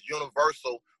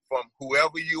universal from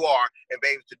whoever you are, and be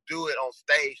able to do it on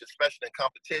stage, especially in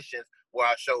competitions where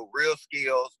I show real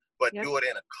skills, but do it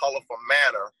in a colorful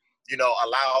manner,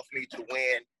 allows me to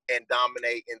win and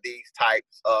dominate in these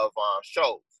types of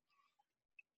shows.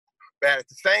 But at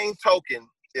the same token,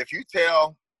 if you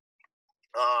tell,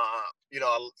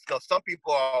 some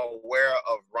people are aware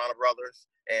of Rana Brothers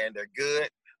and they're good,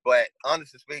 but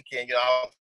honestly speaking, I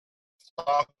was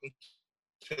talking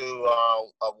to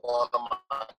one of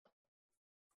my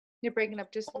You're breaking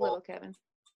up just a little, Kevin.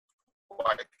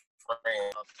 white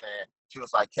friend, she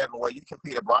was like, Kevin, well, you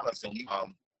compete at Brothers and you,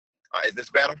 is this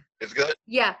better? Is good?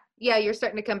 Yeah, you're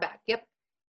starting to come back. Yep.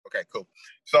 Okay, cool.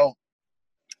 So,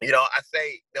 I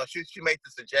say, she made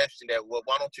the suggestion that, well,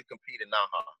 why don't you compete in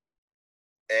Naha?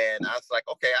 And I was like,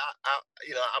 okay,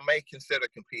 I may consider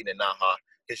competing in Naha.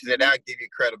 Because she said, that'll give you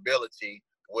credibility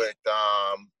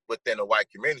within the white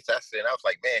community. I said, I was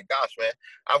like, man, gosh, man,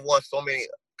 I've won so many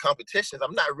competitions.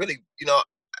 I'm not really, I'm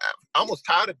almost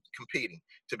tired of competing,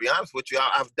 to be honest with you.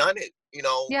 I've done it,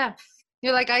 Yeah.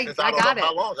 You're like, I got it.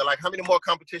 How long? Like, how many more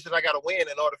competitions I got to win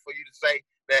in order for you to say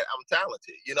that I'm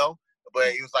talented,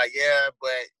 But he was like, yeah,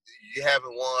 but you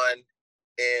haven't won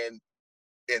in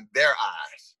their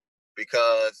eyes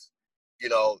because,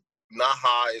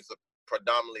 Naha is a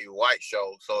predominantly white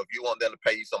show. So if you want them to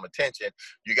pay you some attention,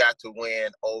 you got to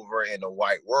win over in the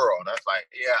white world. And I was like,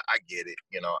 yeah, I get it.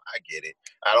 I get it.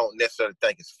 I don't necessarily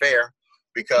think it's fair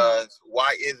because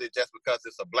why is it just because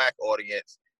it's a Black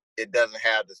audience, it doesn't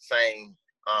have the same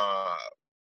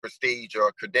prestige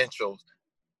or credentials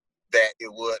that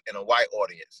it would in a white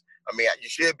audience? I mean, you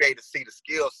should be able to see the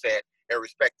skill set and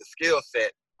respect the skill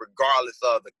set regardless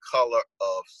of the color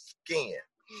of skin.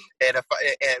 And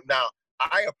now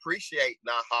I appreciate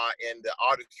Naha and the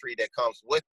artistry that comes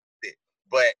with it,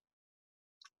 but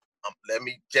let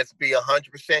me just be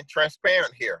 100%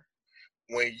 transparent here.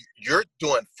 When you're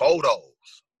doing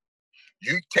photos,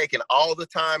 you're taking all the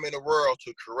time in the world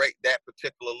to create that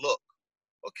particular look,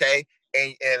 okay?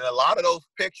 And a lot of those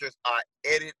pictures are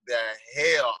edited the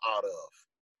hell out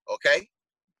of, okay?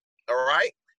 All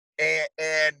right?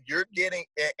 And you're getting,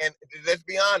 and let's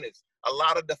be honest, a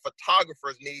lot of the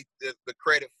photographers need the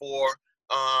credit for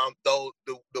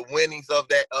the winnings of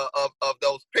that of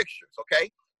those pictures, okay?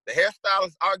 The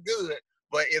hairstylists are good,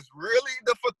 but it's really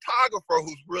the photographer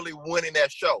who's really winning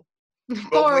that show. But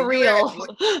for real.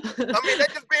 I mean,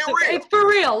 that's just being real. It's for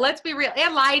real. Let's be real.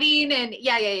 And lighting and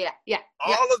yeah.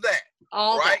 All of that.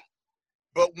 All right? That.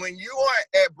 But when you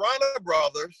are at Bronner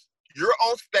Brothers, you're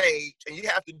on stage and you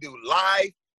have to do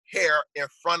live hair in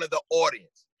front of the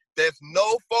audience. There's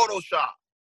no Photoshop.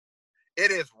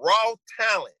 It is raw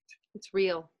talent. It's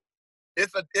real.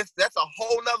 That's a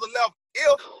whole nother level.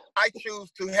 If I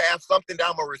choose to have something that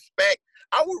I'm gonna respect,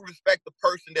 I would respect the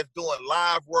person that's doing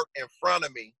live work in front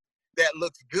of me that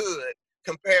looks good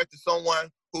compared to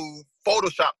someone who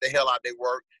photoshopped the hell out their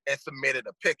work and submitted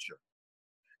a picture.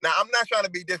 Now, I'm not trying to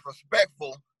be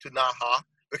disrespectful to Naha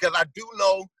because I do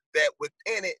know that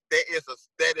within it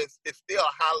it's still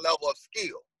a high level of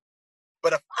skill.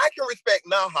 But if I can respect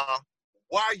Naha,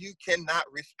 why you cannot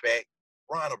respect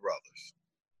Rana Brothers?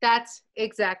 That's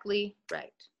exactly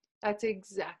right. That's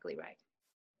exactly right.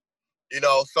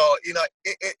 So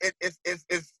it's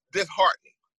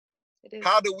disheartening. It is.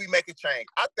 How do we make a change?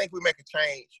 I think we make a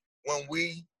change when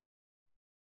I'm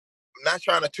not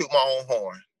trying to toot my own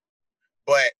horn,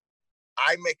 but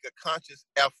I make a conscious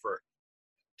effort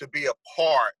to be a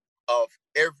part of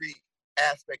every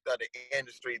aspect of the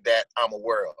industry that I'm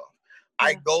aware of. Yeah.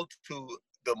 I go to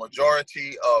the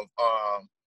majority of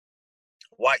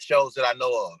white shows that I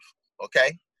know of,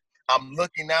 okay? I'm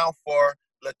looking now for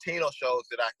Latino shows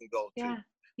that I can go to.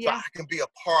 Yeah. So I can be a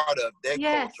part of their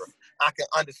culture. I can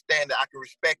understand it. I can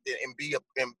respect it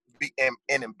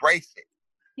and embrace it.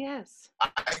 Yes.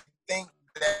 I think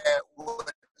that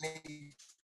what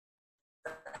needs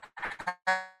to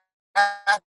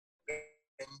happen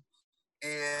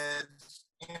is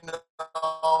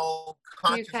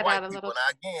You just cut white out a people. little.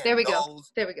 Now again, There we go.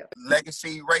 those There we go.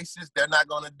 legacy races, they're not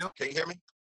going to do. Can you hear me?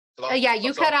 Hello? Yeah,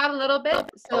 you cut out a little bit, all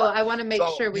so right. I want to make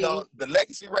So, sure you know, the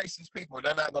legacy racist people,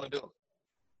 they're not going to do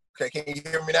it. Okay, can you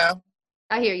hear me now?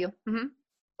 I hear you. Mm-hmm.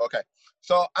 Okay,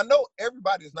 so I know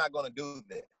everybody's not going to do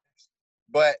this,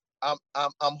 but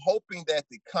I'm hoping that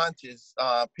the conscious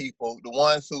people, the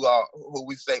ones who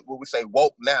we say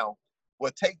woke now,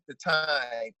 will take the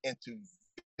time and to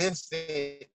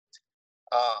visit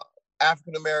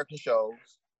African American shows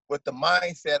with the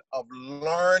mindset of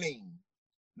learning,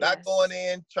 not going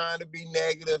in trying to be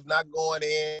negative, not going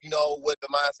in, you know, with the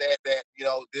mindset that, you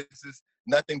know, this is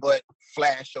nothing but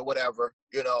flash or whatever,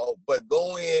 you know, but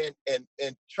go in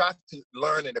and try to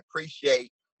learn and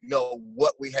appreciate, you know,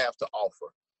 what we have to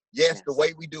offer. Yes, the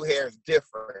way we do hair is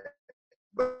different,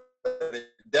 but it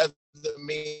doesn't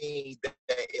mean that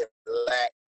it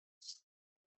lacks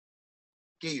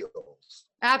skills.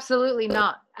 Absolutely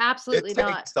not. Absolutely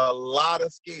not. It takes a lot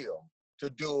of skill to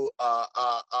do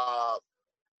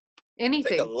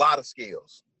anything. Take a lot of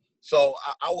skills. So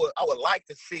I would like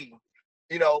to see,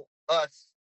 you know, us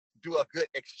do a good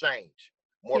exchange.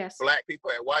 More black people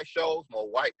at white shows, more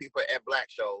white people at black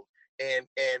shows. And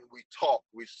we talk,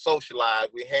 we socialize,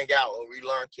 we hang out, and we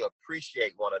learn to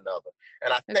appreciate one another.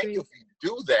 And I think if we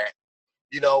do that,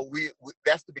 you know, we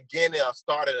that's the beginning of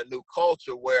starting a new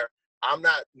culture where I'm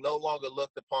no longer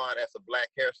looked upon as a black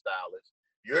hairstylist.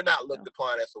 You're not looked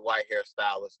upon as a white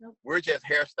hairstylist. We're just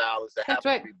hairstylists that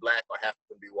happen to be black or happen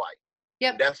to be white.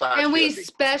 Yep. And that's how and we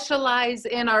specialize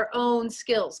in our own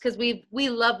skills because we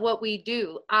love what we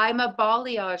do. I'm a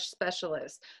balayage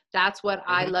specialist. That's what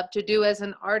I love to do as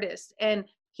an artist. And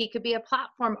he could be a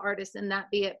platform artist and that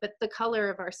be it. But the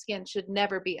color of our skin should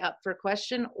never be up for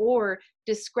question or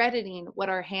discrediting what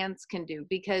our hands can do,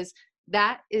 because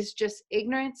that is just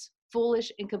ignorance,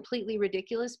 foolish, and completely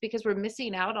ridiculous, because we're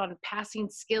missing out on passing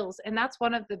skills. And that's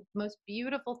one of the most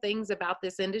beautiful things about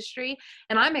this industry.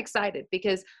 And I'm excited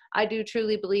because I do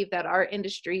truly believe that our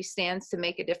industry stands to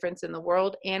make a difference in the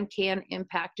world and can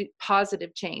impact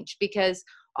positive change, because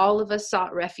all of us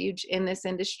sought refuge in this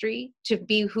industry to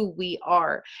be who we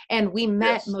are. And we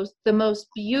met the most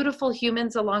beautiful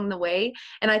humans along the way.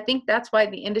 And I think that's why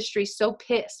the industry's so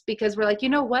pissed, because we're like, you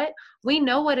know what? We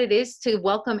know what it is to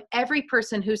welcome every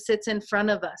person who sits in front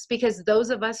of us, because those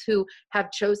of us who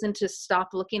have chosen to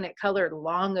stop looking at color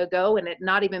long ago and it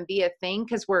not even be a thing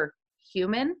because we're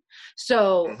human.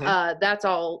 So that's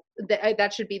all.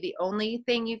 That should be the only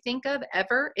thing you think of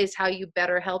ever, is how you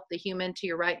better help the human to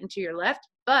your right and to your left.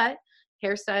 But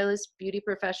hairstylists, beauty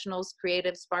professionals,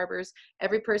 creatives, barbers,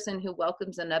 every person who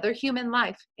welcomes another human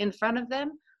life in front of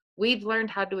them, we've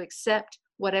learned how to accept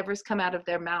whatever's come out of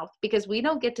their mouth, because we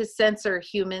don't get to censor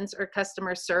humans or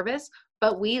customer service,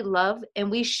 but we love and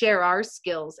we share our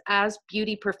skills as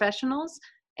beauty professionals.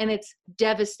 And it's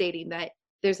devastating that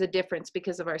there's a difference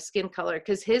because of our skin color,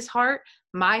 because his heart,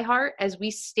 my heart, as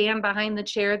we stand behind the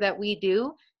chair that we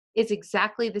do, is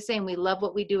exactly the same. We love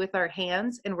what we do with our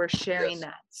hands and we're sharing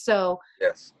that. So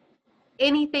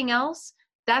anything else,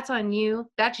 that's on you.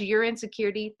 That's your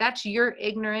insecurity. That's your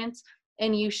ignorance.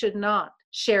 And you should not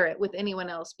share it with anyone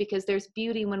else, because there's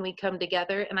beauty when we come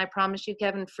together. And I promise you,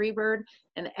 Kevin Freebird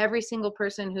and every single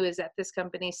person who is at this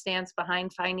company stands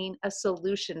behind finding a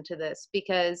solution to this,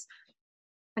 because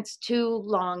it's too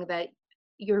long that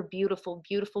your beautiful,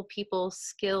 beautiful people's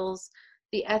skills,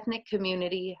 the ethnic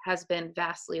community has been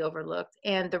vastly overlooked,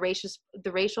 and the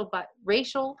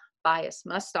racial bias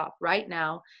must stop right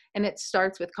now. And it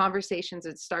starts with conversations.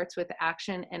 It starts with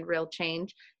action and real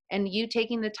change. And you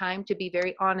taking the time to be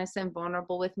very honest and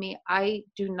vulnerable with me, I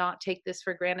do not take this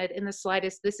for granted in the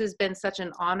slightest. This has been such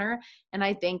an honor, and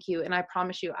I thank you. And I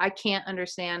promise you, I can't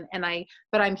understand,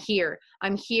 but I'm here.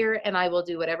 I'm here, and I will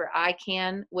do whatever I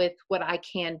can with what I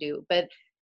can do. But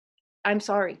I'm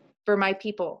sorry for my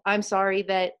people. I'm sorry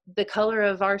that the color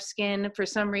of our skin, for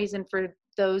some reason, for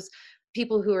those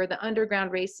people who are the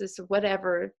underground racists or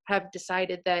whatever, have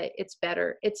decided that it's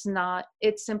better. It's not.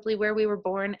 It's simply where we were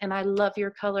born. And I love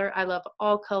your color. I love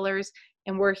all colors.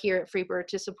 And we're here at Freebird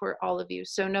to support all of you.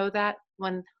 So know that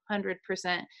 100%.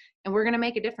 And we're going to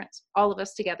make a difference. All of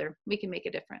us together, we can make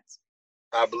a difference.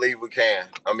 I believe we can.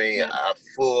 I mean, I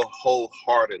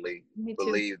wholeheartedly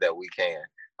believe that we can.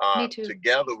 Me too.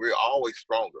 Together, we're always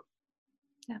stronger.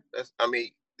 Yeah.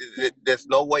 There's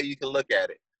no way you can look at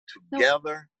it.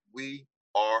 Together, we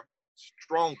are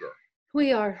stronger.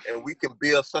 We are. And we can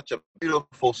build such a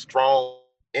beautiful, strong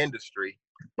industry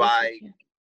by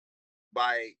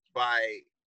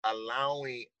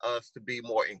allowing us to be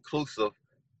more inclusive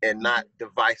and not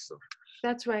divisive.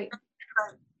 That's right.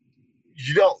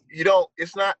 You don't,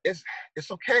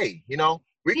 it's okay. You know,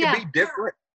 We can Yeah. be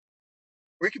different.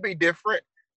 We can be different.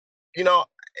 You know,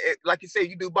 like you said,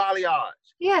 you do balayage.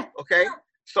 Yeah. Okay.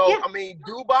 So, Yeah. I mean,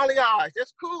 do balayage.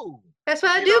 That's cool. That's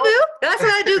what I You do, know, boo. That's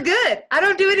what I do good. I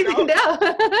don't do you anything know,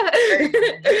 hey, you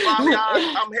do balayage,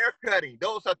 else. I'm hair cutting.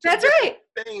 Those are two That's different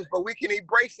right. things, but we can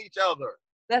embrace each other.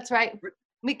 That's right.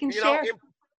 We can You know, share.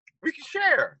 we can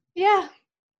share. Yeah.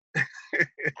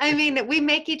 I mean, we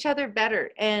make each other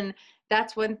better. And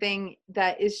that's one thing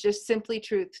that is just simply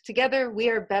truth. Together, we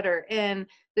are better. And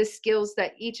the skills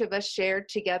that each of us share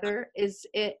together is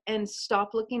it. And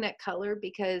stop looking at color,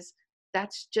 because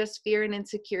that's just fear and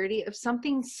insecurity of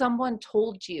something someone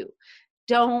told you.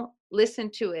 Don't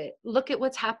listen to it. Look at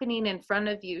what's happening in front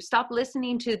of you. Stop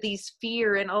listening to these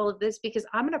fear and all of this, because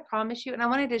I'm going to promise you, and I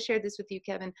wanted to share this with you,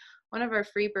 Kevin, one of our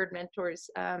Freebird mentors,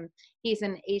 he's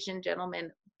an Asian gentleman,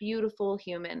 beautiful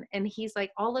human. And he's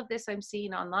like, all of this I'm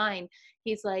seeing online,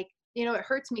 he's like, you know, it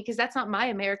hurts me because that's not my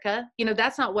America. You know,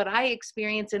 that's not what I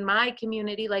experience in my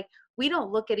community. Like, we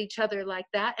don't look at each other like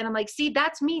that. And I'm like, see,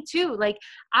 that's me too. Like,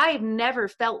 I've never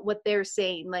felt what they're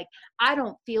saying. Like, I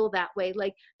don't feel that way.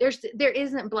 Like, there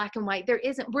isn't black and white. There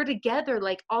isn't, we're together.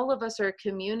 Like, all of us are a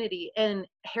community. And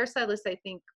hairstylists, I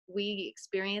think we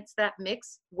experience that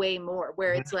mix way more,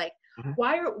 where it's like,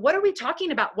 what are we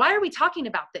talking about? Why are we talking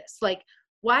about this? Like,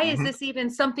 why is this even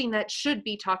something that should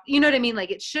be talked? You know what I mean? Like,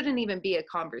 it shouldn't even be a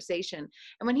conversation.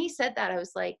 And when he said that, I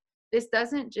was like, this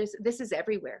is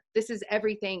everywhere. This is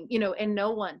everything, you know, and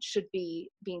no one should be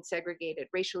being segregated,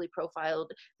 racially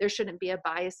profiled. There shouldn't be a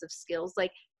bias of skills,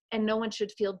 like, and no one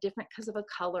should feel different because of a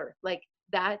color. Like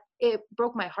that, it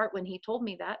broke my heart when he told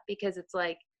me that, because it's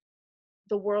like,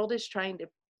 the world is trying to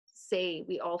say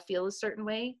we all feel a certain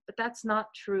way, but that's not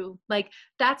true. Like,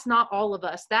 that's not all of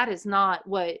us. That is not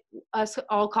what us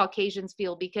all Caucasians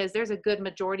feel, because there's a good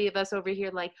majority of us over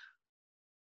here like,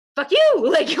 fuck you.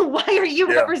 Like, why are you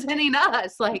representing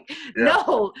us? Like,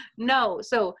 no.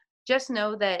 So just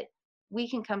know that we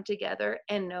can come together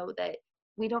and know that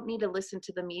we don't need to listen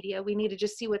to the media. We need to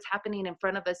just see what's happening in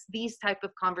front of us. These type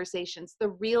of conversations, the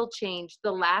real change,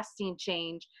 the lasting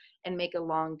change, and make a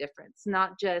long difference,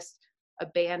 not just a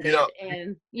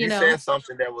Band-Aid. You said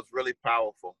something that was really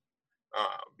powerful,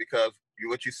 because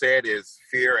what you said is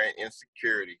fear and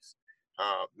insecurities.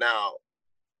 Now,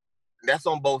 that's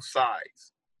on both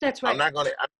sides. That's right. I'm not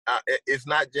gonna. It's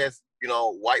not just, you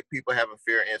know, white people having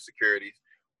fear and insecurities.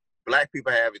 Black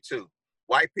people have it too.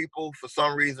 White people, for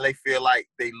some reason, they feel like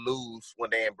they lose when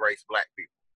they embrace black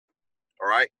people. All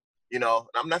right, you know,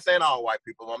 I'm not saying all white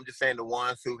people. I'm just saying the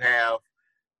ones who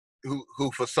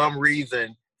for some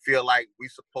reason feel like we're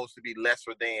supposed to be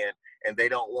lesser than, and they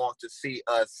don't want to see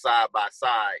us side by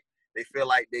side. They feel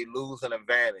like they lose an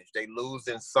advantage. They lose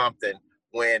in something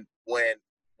when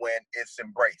it's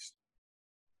embraced.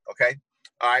 Okay,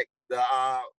 all right.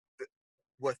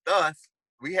 With us,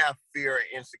 we have fear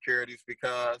and insecurities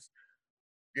because,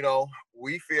 you know,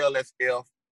 we feel as if,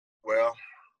 well,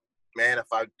 man, if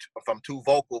I'm too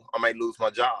vocal, I might lose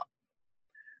my job.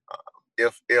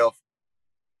 If you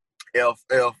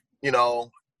know,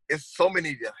 it's so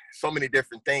many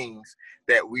different things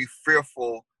that we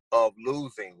fearful of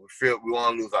losing. We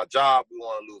want to lose our job. We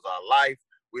want to lose our life.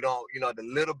 We don't, you know, the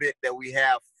little bit that we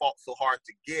have fought so hard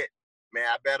to get, man,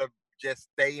 I better just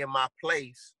stay in my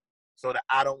place so that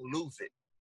I don't lose it.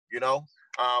 You know,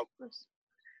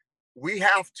 we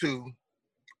have to,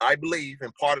 I believe,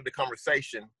 in part of the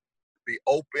conversation, be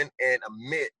open and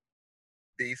admit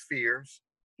these fears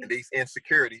and these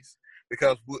insecurities,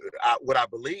 because what I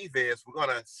believe is we're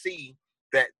going to see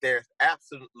that there's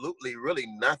absolutely really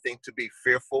nothing to be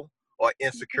fearful or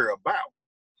insecure about.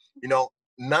 You know,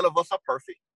 none of us are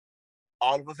perfect.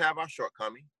 All of us have our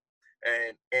shortcomings.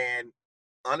 And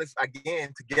honest,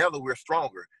 again, together we're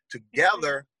stronger.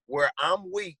 Together, where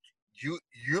I'm weak,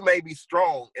 you may be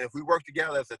strong. And if we work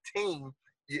together as a team,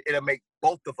 it'll make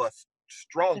both of us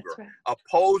stronger. Right.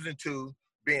 Opposing to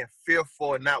being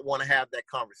fearful and not want to have that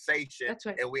conversation. That's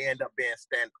right. And we end up being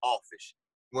standoffish,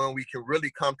 when we can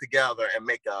really come together and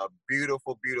make a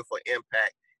beautiful, beautiful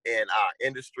impact in our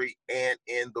industry and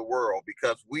in the world,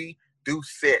 because we do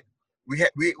sit, we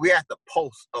at the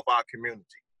pulse of our community.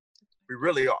 We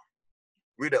really are.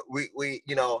 We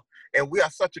you know, and we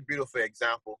are such a beautiful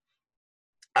example.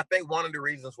 I think one of the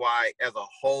reasons why, as a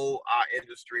whole, our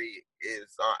industry is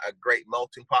a great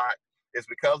melting pot is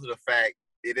because of the fact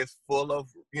it is full of,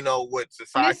 you know, what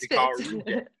society calls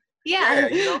reject. Yeah,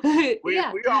 you know, we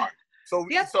are. So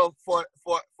so for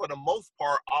the most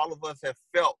part, all of us have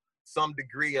felt some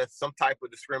degree of some type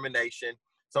of discrimination,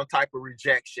 some type of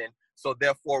rejection. So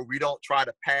therefore, we don't try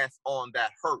to pass on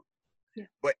that hurt. Yeah.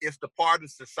 But it's the part of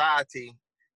society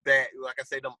that, like I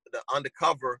say, the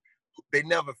undercover, They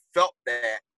never felt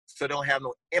that, so they don't have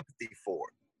no empathy for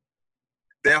it.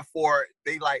 Therefore,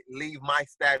 they like leave my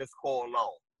status quo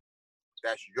alone.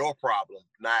 That's your problem,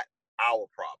 not our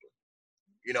problem.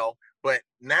 You know, but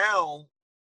now,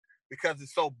 because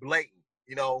it's so blatant,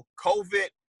 you know, COVID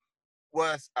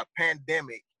was a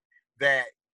pandemic that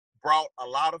brought a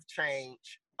lot of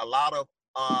change, a lot of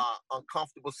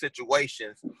uncomfortable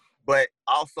situations, but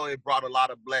also it brought a lot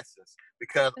of blessings.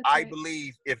 Because That's I right.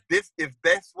 believe if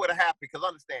that's what happened, because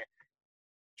understand,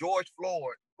 George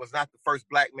Floyd was not the first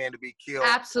black man to be killed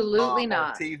Absolutely on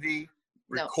not. TV,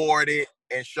 No. recorded,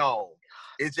 and shown.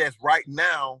 It's just right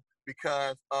now,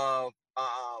 because of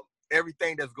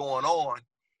everything that's going on,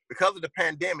 because of the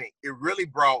pandemic, it really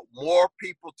brought more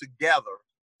people together.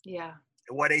 Yeah.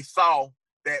 And where they saw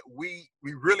that we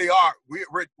really are,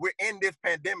 we're in this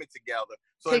pandemic together.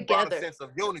 So it brought a Together. sense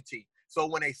of unity. So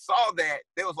when they saw that,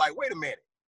 they was like, wait a minute.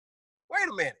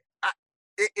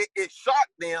 It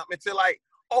shocked them until like,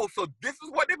 oh, so this is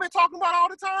what they've been talking about all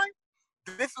the time?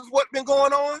 This is what's been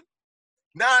going on?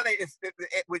 Now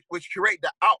which create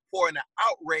the outpour and the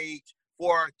outrage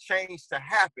for change to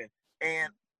happen.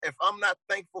 And if I'm not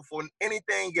thankful for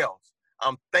anything else,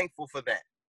 I'm thankful for that.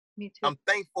 Me too. I'm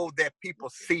thankful that people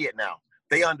see it now.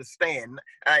 They understand.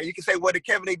 You can say, well,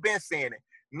 Kevin, they've been saying it.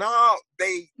 No,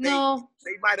 they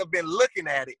might have been looking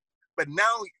at it, but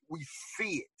now we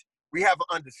see it. We have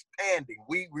an understanding.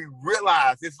 We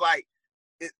realize it's like,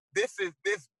 this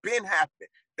been happening.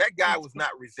 That guy was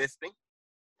not resisting.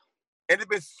 And there's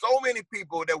been so many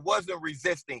people that wasn't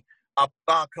resisting,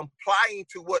 complying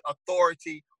to what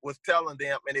authority was telling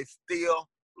them, and they still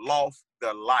lost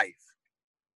their life.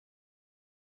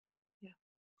 Yeah.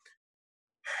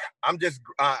 I'm just,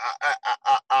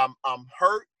 I'm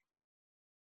hurt,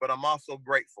 but I'm also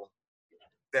grateful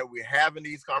that we're having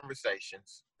these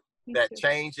conversations, that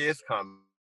change is coming,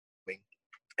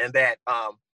 and that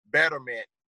betterment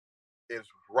is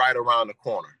right around the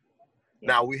corner.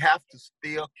 Yeah. Now, we have to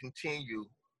still continue.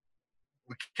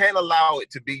 We can't allow it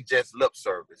to be just lip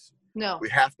service. No. We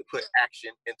have to put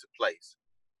action into place.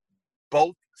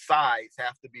 Both sides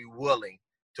have to be willing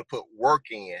to put work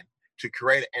in to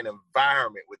create an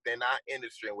environment within our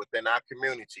industry and within our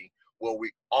community where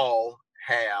we all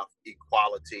have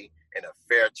equality and a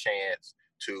fair chance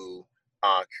to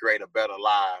create a better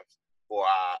lives for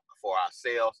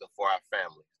ourselves and for our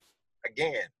families.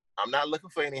 Again, I'm not looking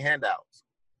for any handouts.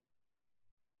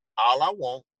 All I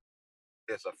want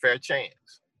is a fair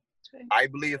chance. Okay. I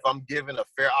believe if I'm given a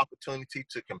fair opportunity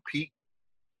to compete,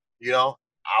 you know,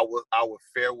 I would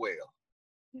fare well.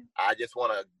 Yeah. I just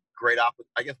want an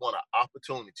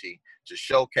opportunity to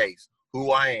showcase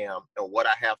who I am and what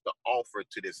I have to offer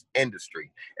to this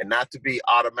industry, and not to be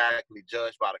automatically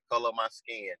judged by the color of my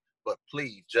skin, but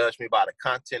please judge me by the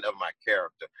content of my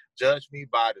character. Judge me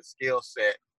by the skill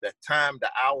set, the time, the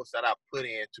hours that I put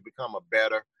in to become a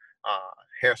better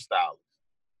hairstylist,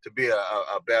 to be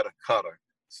a better cutter,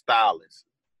 stylist,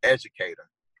 educator,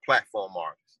 platform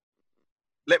artist.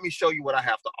 Let me show you what I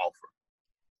have to offer.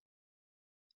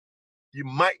 You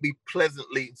might be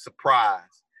pleasantly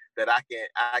surprised that I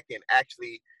can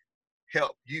actually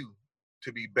help you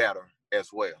to be better as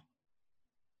well.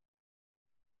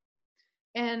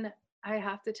 And I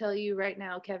have to tell you right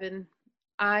now, Kevin,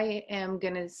 I am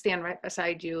going to stand right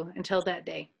beside you until that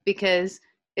day, because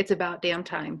it's about damn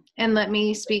time. And let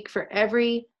me speak for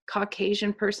every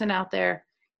Caucasian person out there.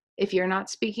 If you're not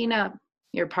speaking up,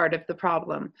 you're part of the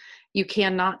problem. You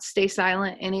cannot stay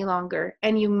silent any longer,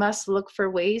 and you must look for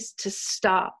ways to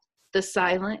stop the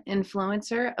silent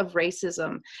influencer of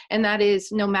racism. And that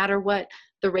is, no matter what,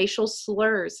 the racial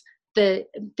slurs, the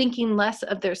thinking less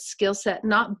of their skill set,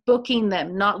 not booking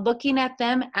them, not looking at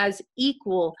them as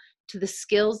equal to the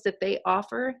skills that they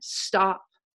offer. Stop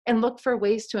and look for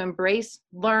ways to embrace,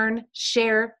 learn,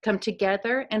 share, come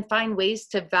together, and find ways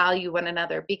to value one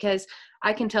another. Because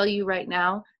I can tell you right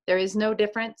now, there is no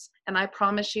difference. And I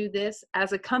promise you this,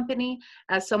 as a company,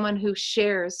 as someone who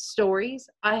shares stories,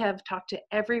 I have talked to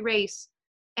every race,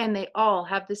 and they all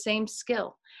have the same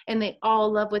skill, and they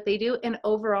all love what they do. And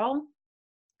overall,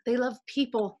 they love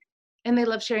people, and they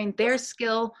love sharing their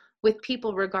skill with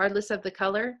people regardless of the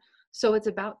color. So it's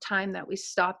about time that we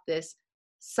stop this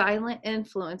silent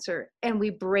influencer and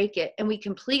we break it and we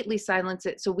completely silence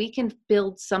it so we can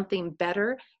build something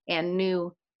better and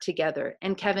new together.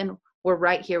 And Kevin, we're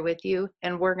right here with you,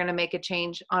 and we're going to make a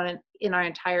change in our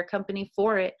entire company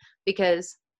for it,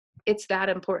 because it's that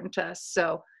important to us.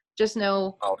 So just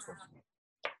know, awesome.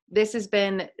 This has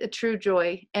been a true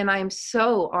joy, and I'm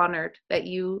so honored that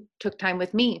you took time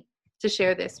with me to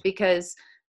share this, because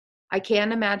I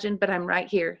can't imagine, but I'm right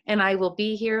here and I will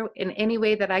be here in any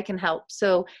way that I can help.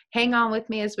 So hang on with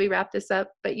me as we wrap this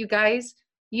up. But you guys,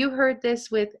 you heard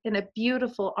this with a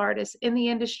beautiful artist in the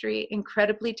industry,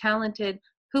 incredibly talented,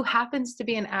 who happens to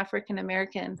be an African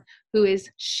American, who is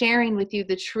sharing with you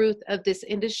the truth of this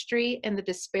industry and the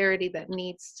disparity that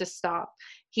needs to stop.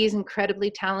 He's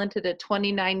incredibly talented, a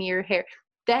 29-year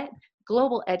vet,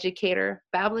 global educator,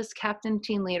 fabulous captain,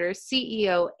 team leader,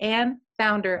 CEO, and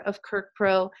founder of Kirk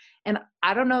Pro. And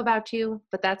I don't know about you,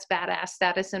 but that's badass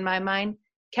status in my mind.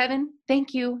 Kevin,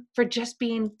 thank you for just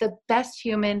being the best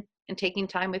human and taking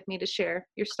time with me to share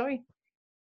your story.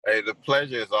 Hey, the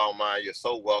pleasure is all mine. You're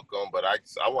so welcome. But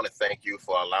I want to thank you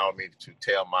for allowing me to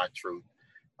tell my truth.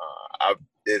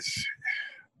 It's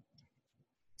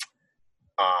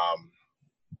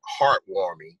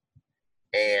heartwarming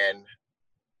and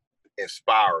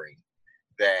inspiring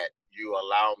that you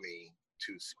allow me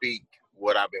to speak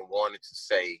what I've been wanting to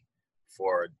say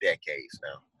for decades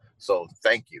now. So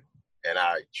thank you. And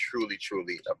I truly,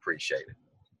 truly appreciate it.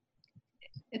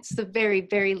 It's the very,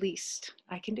 very least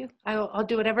I can do. I'll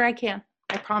do whatever I can.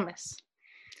 I promise.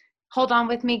 Hold on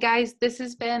with me, guys. This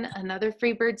has been another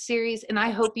Freebird series, and I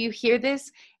hope you hear this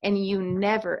and you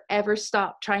never, ever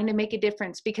stop trying to make a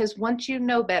difference, because once you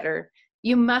know better,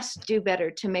 you must do better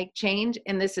to make change,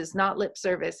 and this is not lip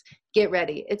service. Get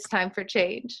ready. It's time for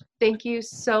change. Thank you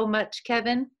so much,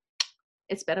 Kevin.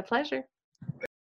 It's been a pleasure.